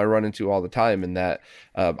problem I run into all the time, in that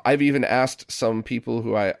I've even asked some people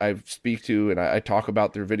who I speak to and I talk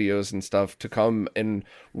about their videos and stuff to come and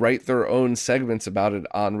write their own segments about it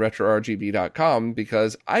on retrorgb.com,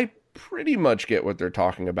 because I pretty much get what they're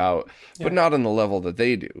talking about, but not on the level that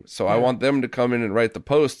they do. So I want them to come in and write the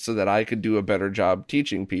posts so that I could do a better job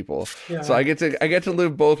teaching people. So I get to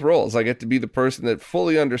live both roles. I get to be the person that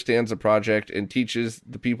fully understands the project and teaches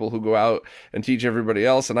the people who go out and teach everybody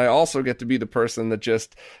else. And I also get to be the person that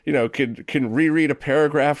just, can reread a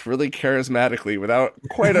paragraph really charismatically without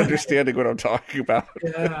quite understanding what I'm talking about.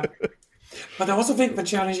 But I also think the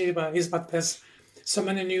challenge is that there's so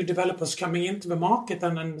many new developers coming into the market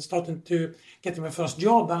and starting to get their first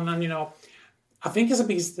job, and I think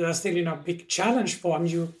it's still big challenge for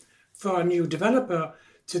a new developer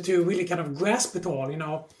to really kind of grasp it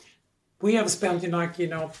all. We have spent in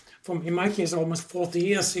my case almost 40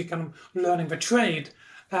 years kind of learning the trade,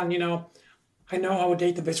 and I know how a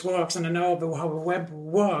database works, and I know how a web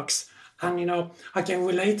works, and I can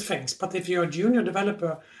relate things. But if you're a junior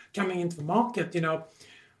developer coming into the market,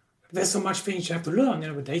 there's so much things you have to learn, the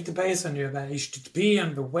database, and you have HTTP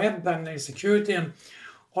and the web and the security and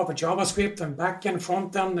all the JavaScript and backend,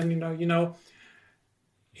 frontend, and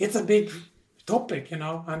it's a big topic, and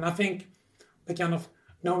I think the kind of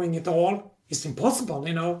knowing it all is impossible.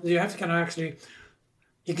 You have to kind of actually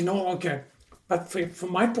ignore. Okay, but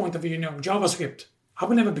from my point of view, JavaScript, I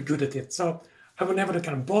will never be good at it, so I will never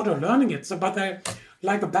kind of bother learning it. So, but I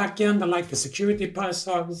like the backend, I like the security part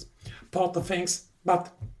of things, but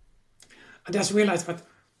I just realized that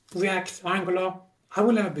React, Angular, I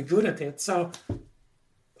will never be good at it. So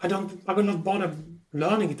I will not bother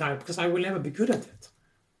learning it out, because I will never be good at it.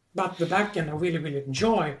 But the backend I really, really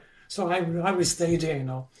enjoy. So I will stay there,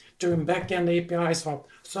 doing backend APIs or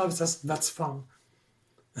services. That's fun.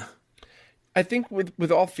 I think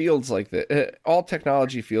with all fields like that, all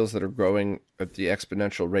technology fields that are growing at the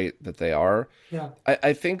exponential rate that they are,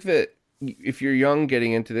 I think that if you're young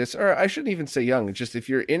getting into this, or I shouldn't even say young, just if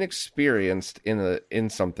you're inexperienced in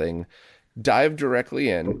something, dive directly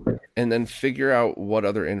in and then figure out what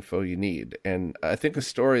other info you need. And I think a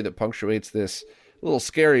story that punctuates this, a little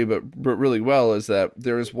scary, but really well, is that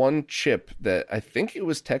there is one chip that I think it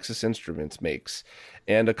was Texas Instruments makes,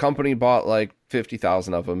 and a company bought like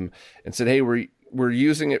 50,000 of them and said, hey, we're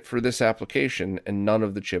using it for this application and none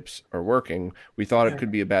of the chips are working. We thought it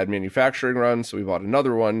could be a bad manufacturing run, so we bought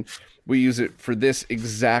another one. We use it for this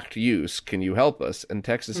exact use. Can you help us? And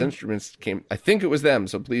Texas Instruments came, I think it was them.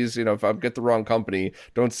 So please, if I get the wrong company,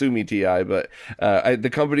 don't sue me, TI. But the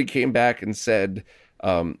company came back and said,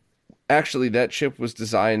 actually, that chip was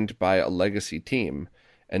designed by a legacy team,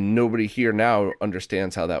 and nobody here now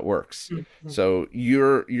understands how that works. So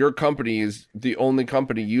your company is the only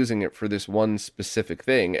company using it for this one specific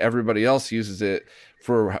thing. Everybody else uses it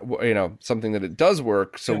for something that it does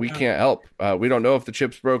work. So we can't help. We don't know if the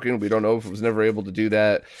chip's broken. We don't know if it was never able to do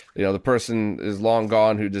that. The person is long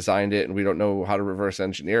gone who designed it, and we don't know how to reverse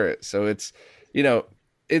engineer it. So it's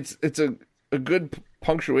a good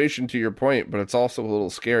punctuation to your point, but it's also a little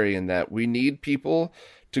scary in that we need people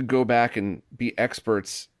to go back and be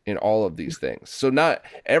experts in all of these things. So not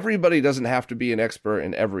everybody doesn't have to be an expert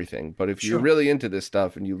in everything, but if you're really into this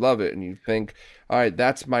stuff and you love it and you think, all right,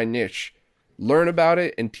 that's my niche, learn about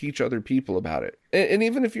it and teach other people about it. And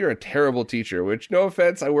even if you're a terrible teacher, which, no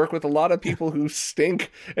offense, I work with a lot of people who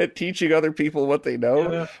stink at teaching other people what they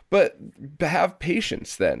know, Yeah. but have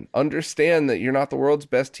patience then. Understand that you're not the world's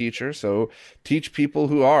best teacher, so teach people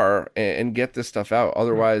who are and get this stuff out.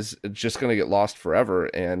 Otherwise, it's just going to get lost forever.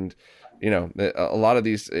 And, a lot of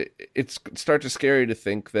these, it's start to scary to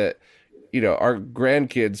think that, our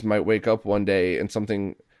grandkids might wake up one day and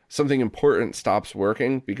something important stops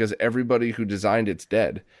working because everybody who designed it's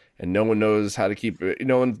dead. And no one knows how to keep it.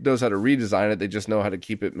 No one knows how to redesign it. They just know how to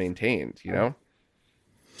keep it maintained.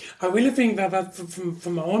 I really think that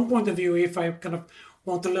from my own point of view, if I kind of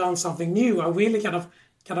want to learn something new, I really kind of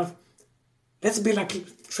let's build a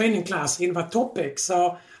training class in that topic.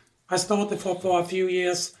 So I started for a few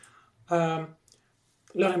years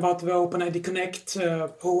learning about the OpenID Connect,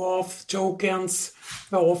 OAuth tokens,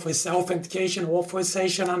 the authentication,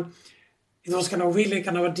 authorization, and it was kind of really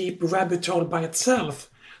kind of a deep rabbit hole by itself.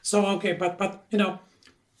 So okay, but I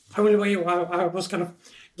was kind of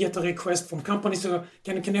get a request from companies to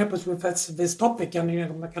can you help us with this topic,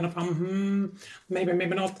 and kind of maybe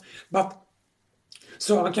not, but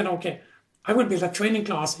so again I will build a training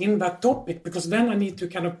class in that topic, because then I need to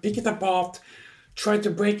kind of pick it apart, try to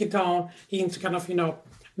break it down into kind of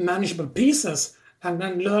manageable pieces, and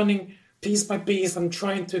then learning piece by piece and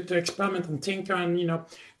trying to experiment and tinker and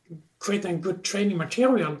creating good training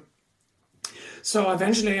material. So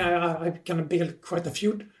eventually I kind of built quite a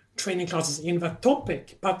few training classes in that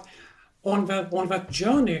topic. But on that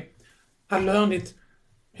journey, I learned it,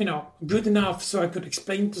 good enough so I could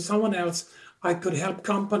explain to someone else. I could help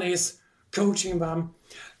companies, coaching them.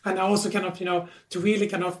 And I also kind of, to really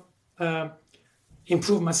kind of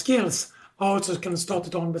improve my skills, I also kind of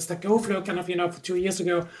started on the Stack Overflow kind of, for 2 years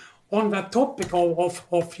ago on that topic of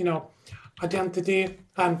identity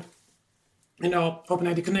and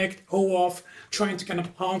OpenID Connect, OAuth, trying to kind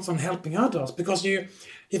of answer and helping others. Because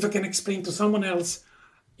if I can explain to someone else,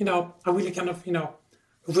 I really kind of,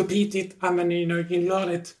 repeat it, and then, you learn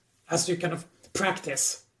it as you kind of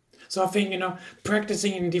practice. So I think,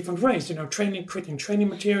 practicing in different ways, creating training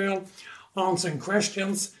material, answering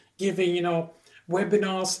questions, giving,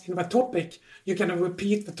 webinars in that topic, you kind of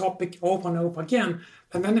repeat the topic over and over again.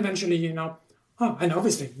 And then eventually, and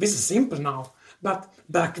obviously this is simple now. But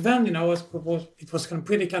back then, it was kind of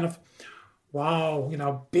pretty kind of,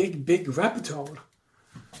 wow, big rabbit hole.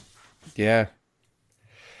 Yeah.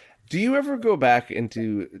 Do you ever go back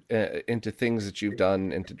into things that you've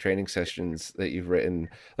done, into training sessions that you've written?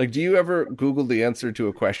 Like, do you ever Google the answer to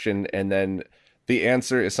a question and then the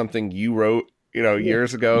answer is something you wrote,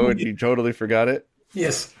 years ago and you totally forgot it?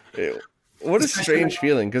 Yes. What a strange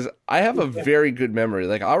feeling, because I have a very good memory.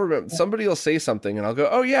 Like, I'll remember somebody will say something and I'll go,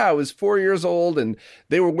 oh yeah, I was 4 years old and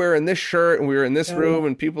they were wearing this shirt and we were in this room,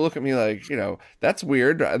 and people look at me like, that's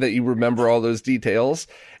weird that you remember all those details.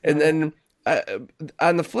 And then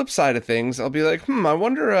on the flip side of things, I'll be like, I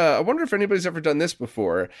wonder if anybody's ever done this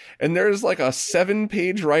before. And there's like a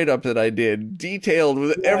 7-page write-up that I did, detailed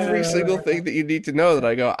with every single thing that you need to know, that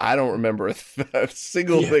I go, I don't remember a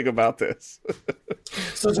single thing about this.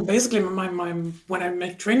 So basically, my when I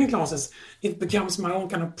make training classes, it becomes my own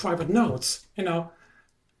kind of private notes,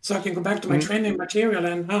 so I can go back to my training material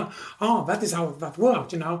and, that is how that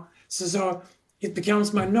worked, So it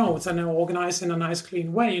becomes my notes, and I organize in a nice,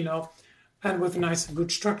 clean way, and with a nice,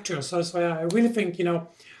 good structure. So I really think,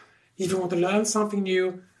 if you want to learn something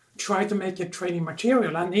new, try to make it training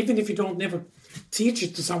material. And even if you don't never teach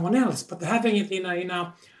it to someone else, but having it in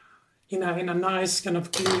a nice kind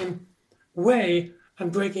of clean way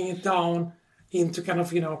and breaking it down into kind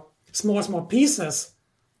of, small pieces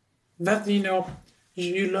that,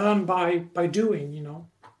 you learn by doing,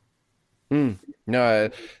 No,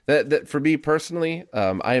 that for me personally,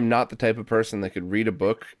 I am not the type of person that could read a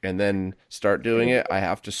book and then start doing it. I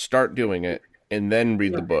have to start doing it and then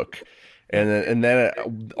read the book. And then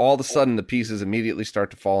all of a sudden the pieces immediately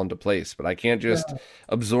start to fall into place. But I can't just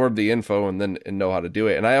absorb the info and know how to do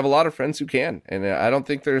it. And I have a lot of friends who can. And I don't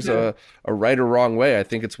think there's a right or wrong way. I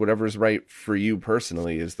think it's whatever's right for you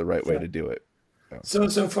personally is the right way to do it. So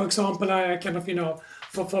for example, I kind of,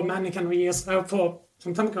 for many kind of years, for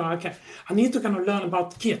some time ago, I need to kind of learn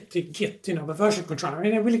about Git, the version control.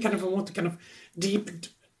 I really kind of want to kind of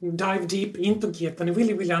dive deep into Git and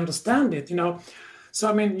really understand it, So,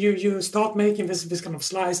 I mean, you start making this kind of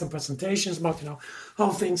slides and presentations about, how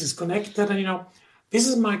things is connected. And, this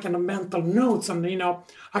is my kind of mental notes. And,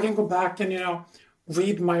 I can go back and,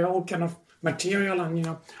 read my old kind of material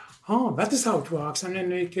and, that is how it works. And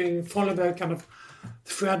then you can follow the kind of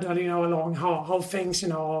thread, along how things,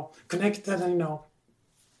 are connected and,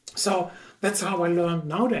 So that's how I learn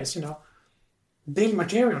nowadays, build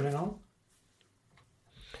material,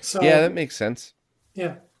 So Yeah, that makes sense.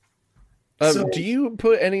 yeah. So Do you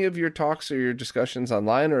put any of your talks or your discussions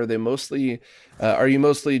online, or are they mostly, are you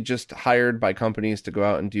mostly just hired by companies to go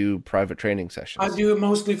out and do private training I sessions? do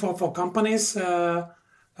mostly for companies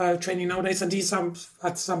training nowadays. I did some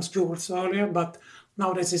at some schools earlier, but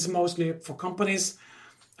nowadays it's mostly for companies.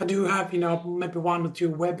 I do have, maybe one or two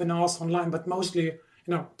webinars online, but mostly,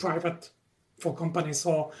 private for companies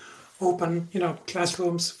or open,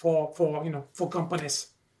 classrooms for companies.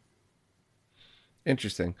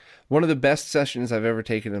 Interesting. One of the best sessions I've ever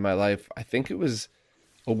taken in my life, I think it was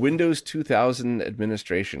a Windows 2000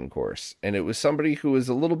 administration course, and it was somebody who was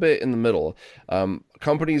a little bit in the middle.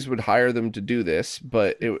 Companies would hire them to do this,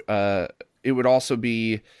 but it would also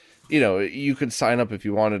be, you could sign up if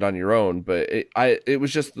you wanted on your own. But it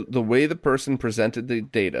was just the way the person presented the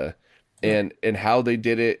data, and how they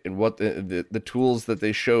did it, and what the tools that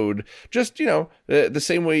they showed. Just the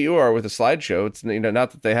same way you are with a slideshow. It's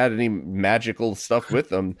not that they had any magical stuff with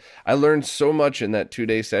them. I learned so much in that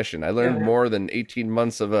 2-day session. I learned more than 18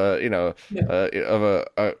 months of an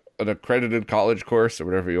accredited college course, or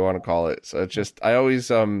whatever you want to call it. So it's just, I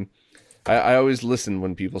always listen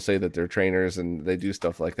when people say that they're trainers and they do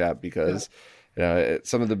stuff like that, because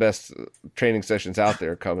some of the best training sessions out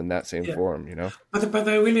there come in that same form. But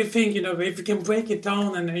I really think, if you can break it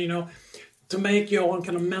down and, to make your own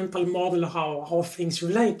kind of mental model of how things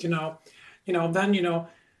relate, then,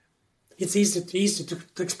 it's easy to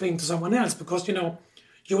explain to someone else, because,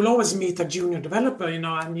 you will always meet a junior developer,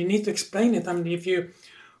 and you need to explain it. And if you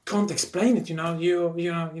can't explain it,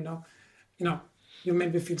 you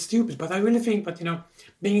maybe feel stupid. But I really think that,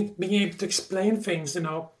 being able to explain things,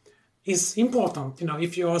 is important,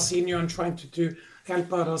 if you are a senior and trying to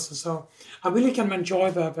help others. So I really can enjoy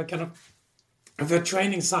the kind of the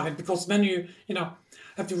training side, because then you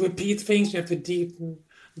have to repeat things, you have to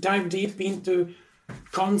dive deep into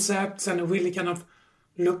concepts and really kind of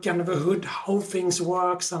look under the hood how things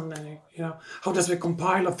works, and how does the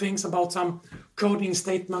compiler things about some coding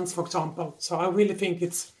statements, for example. So I really think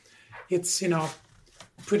it's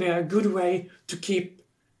pretty a good way to keep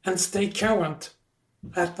and stay current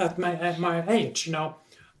at my age.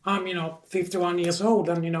 I'm 51 years old,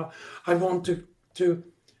 and I want to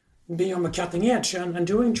be on the cutting edge, and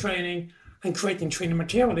doing training and creating training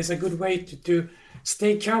material is a good way to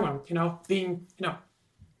stay current, being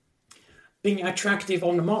attractive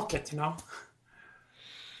on the market.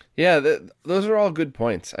 Yeah, those are all good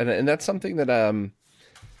points, and that's something that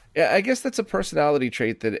yeah, I guess that's a personality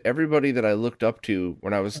trait that everybody that I looked up to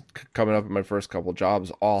when I was coming up in my first couple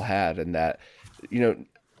jobs all had. And that,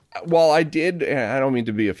 while I did, I don't mean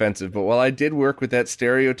to be offensive, but while I did work with that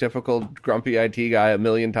stereotypical grumpy IT guy a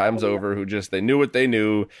million times over, who just, they knew what they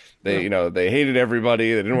knew. They, they hated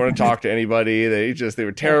everybody. They didn't want to talk to anybody. They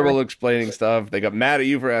were terrible at explaining stuff. They got mad at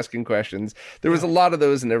you for asking questions. There was a lot of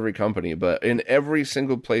those in every company, but in every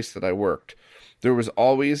single place that I worked, there was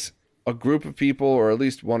always a group of people, or at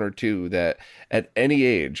least one or two, that at any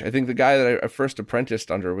age, I think the guy that I first apprenticed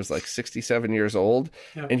under was like 67 years old,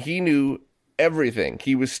 and he knew everything.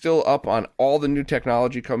 He was still up on all the new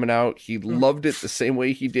technology coming out. He loved it the same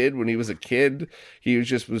way he did when he was a kid. He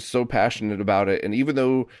was so passionate about it. And even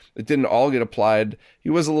though it didn't all get applied,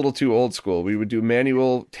 he was a little too old school. We would do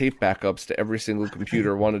manual tape backups to every single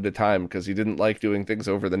computer one at a time, because he didn't like doing things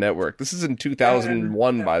over the network. This is in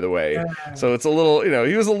 2001, by the way. So it's a little,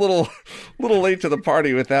 he was a little late to the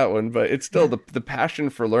party with that one, but it's still the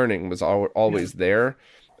passion for learning was always there.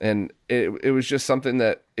 And it was just something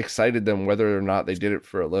that excited them, whether or not they did it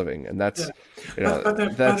for a living. And that's,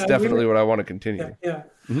 that's definitely really, what I want to continue. Yeah.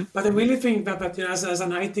 Mm-hmm. But I really think that as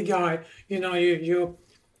an IT guy,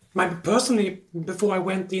 personally, before I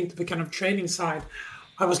went into the kind of training side,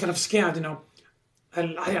 I was kind of scared,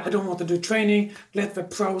 I don't want to do training, let the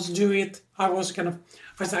pros do it. I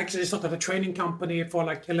actually started a training company for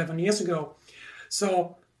like 11 years ago.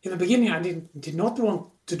 So in the beginning, I did not want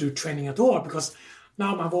to do training at all, because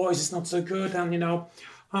now my voice is not so good, and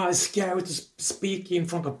it's scary to speak in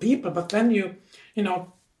front of people. But then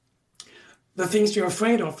the things you're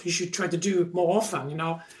afraid of, you should try to do more often.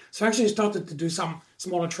 So I actually started to do some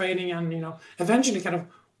smaller training, and eventually kind of,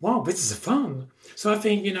 wow, this is fun. So I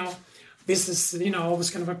think this is I was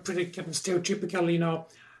kind of a pretty kind of stereotypical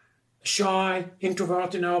shy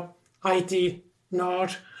introvert, IT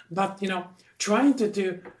nerd, but trying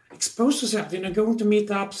to expose yourself, going to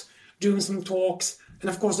meetups, doing some talks. And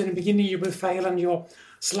of course, in the beginning, you will fail and your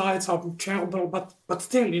slides are terrible. But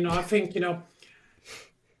still, I think,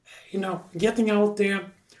 getting out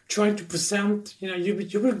there, trying to present,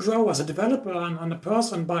 you will grow as a developer and a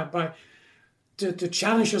person to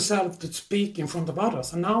challenge yourself to speak in front of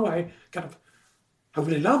others. And now I kind of I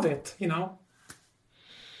really love it,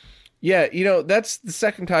 Yeah, that's the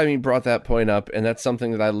second time you brought that point up, and that's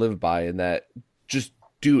something that I live by, and that just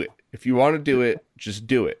do it. If you want to do it, just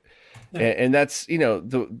do it. Yeah. And that's,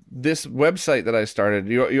 this website that I started,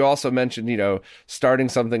 you also mentioned, starting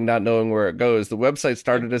something, not knowing where it goes. The website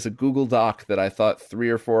started as a Google Doc that I thought 3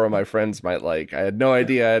 or 4 of my friends might like. I had no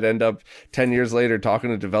idea I'd end up 10 years later talking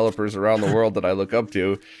to developers around the world that I look up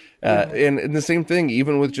to. And the same thing,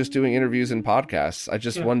 even with just doing interviews and podcasts.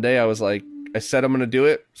 One day I was like, I said I'm going to do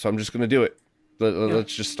it, so I'm just going to do it.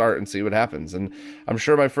 Let's just start and see what happens. And I'm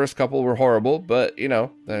sure my first couple were horrible, but,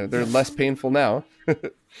 they're less painful now.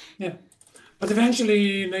 Yeah. But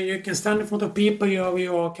eventually, you can stand in front of people,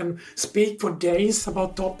 you can speak for days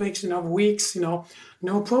about topics, weeks, no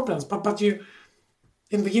problems. But you,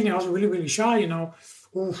 in the beginning, I was really, really shy, it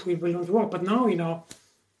will not work. But now,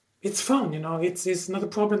 it's fun, it's not a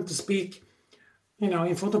problem to speak,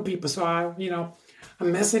 in front of people. So a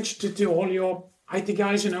message to all your IT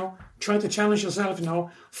guys, try to challenge yourself,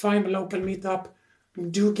 find a local meetup,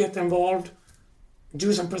 do get involved,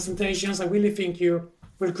 do some presentations. I really think you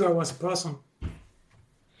will grow as a person.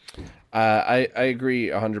 I agree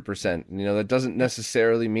 100%. That doesn't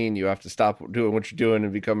necessarily mean you have to stop doing what you're doing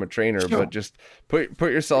and become a trainer, Sure. but just put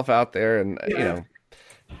yourself out there. And,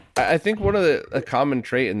 I think one of a common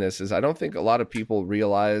trait in this is I don't think a lot of people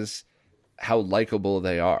realize how likable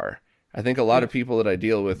they are. I think a lot of people that I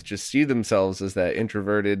deal with just see themselves as that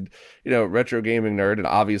introverted, retro gaming nerd. And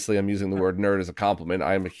obviously I'm using the word nerd as a compliment.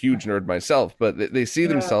 I am a huge nerd myself, but they see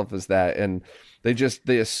themselves as that. And they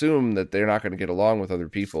assume that they're not going to get along with other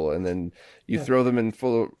people. And then you throw them in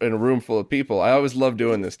a room full of people. I always love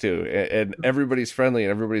doing this too. And everybody's friendly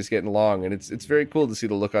and everybody's getting along. And it's very cool to see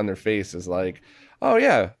the look on their face as like, oh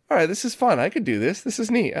yeah, all right, this is fun. I could do this. This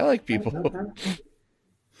is neat. I like people.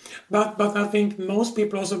 But I think most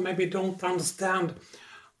people also maybe don't understand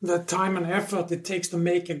the time and effort it takes to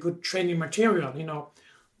make a good training material,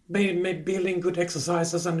 building good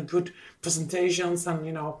exercises and good presentations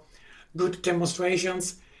and, good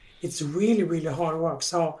demonstrations. It's really, really hard work.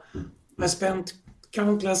 So I spent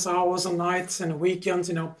countless hours and nights and weekends,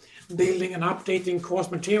 building and updating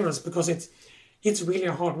course materials because it's really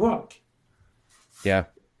hard work. Yeah.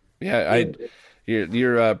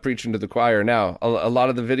 You're preaching to the choir now. A lot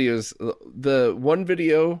of the videos, the one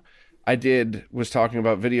video I did was talking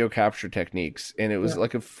about video capture techniques, and it was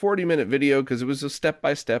like a 40-minute video because it was a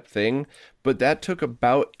step-by-step thing, but that took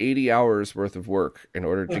about 80 hours worth of work in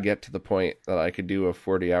order to get to the point that I could do a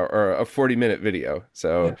 40-minute video.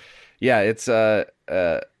 So it's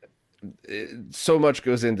so much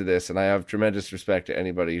goes into this, and I have tremendous respect to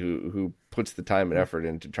anybody who puts the time and effort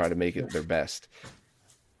in to try to make it their best.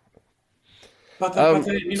 But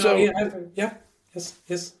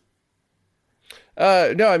yes.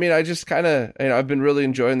 No, I mean, I just kind of, I've been really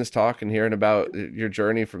enjoying this talk and hearing about your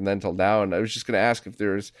journey from then till now. And I was just going to ask if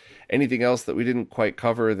there's anything else that we didn't quite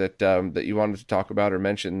cover that you wanted to talk about or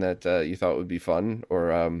mention that you thought would be fun, or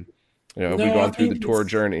have we gone through the tour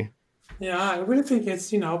journey? Yeah, I really think it's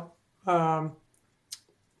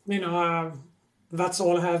that's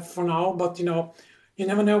all I have for now. But you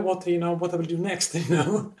never know what I will do next.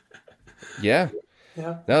 Yeah.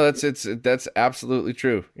 No, that's absolutely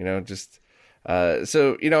true.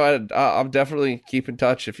 So I'll definitely keep in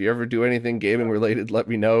touch. If you ever do anything gaming related, let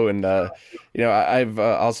me know. And I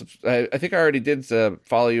think I already did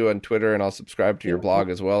follow you on Twitter, and I'll subscribe to your blog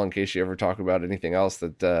as well in case you ever talk about anything else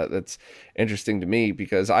that's interesting to me,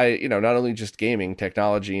 because I not only just gaming,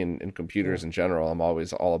 technology and computers in general, I'm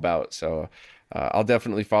always all about. So I'll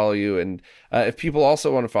definitely follow you. And if people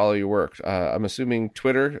also want to follow your work, I'm assuming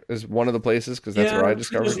Twitter is one of the places, because that's where I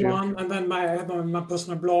discovered you. One, and then I have my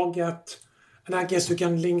personal blog and I guess you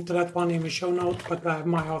can link to that one in the show notes. But I have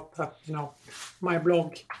my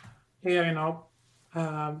blog here, and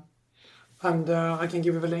I can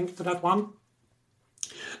give you the link to that one.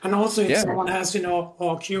 And also, if someone has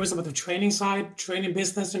or curious about the training side, training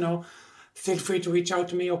business, feel free to reach out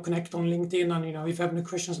to me or connect on LinkedIn. And if you have any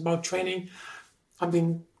questions about training, I've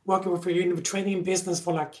been working with you in the training business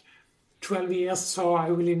for like 12 years, so I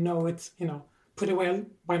really know it, pretty well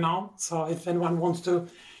by now. So if anyone wants to,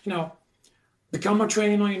 become a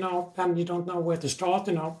trainer, and you don't know where to start,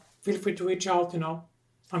 feel free to reach out.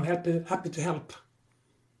 I'm happy to help.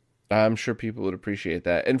 I'm sure people would appreciate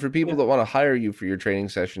that. And for people that want to hire you for your training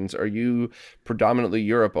sessions, are you predominantly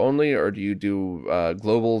Europe only, or do you do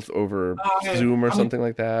global over Zoom or something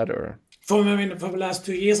like that? Or for the last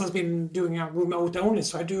 2 years, I've been doing a remote only,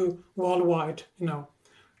 so I do worldwide,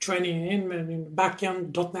 training in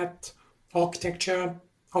backend, .NET, architecture,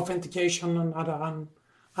 authentication, and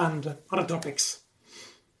other topics.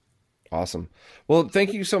 Awesome. Well,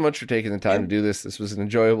 thank you so much for taking the time to do this. This was an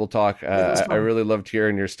enjoyable talk. I really loved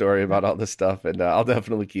hearing your story about all this stuff, and I'll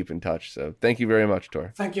definitely keep in touch. So thank you very much,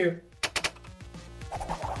 Tor. Thank you.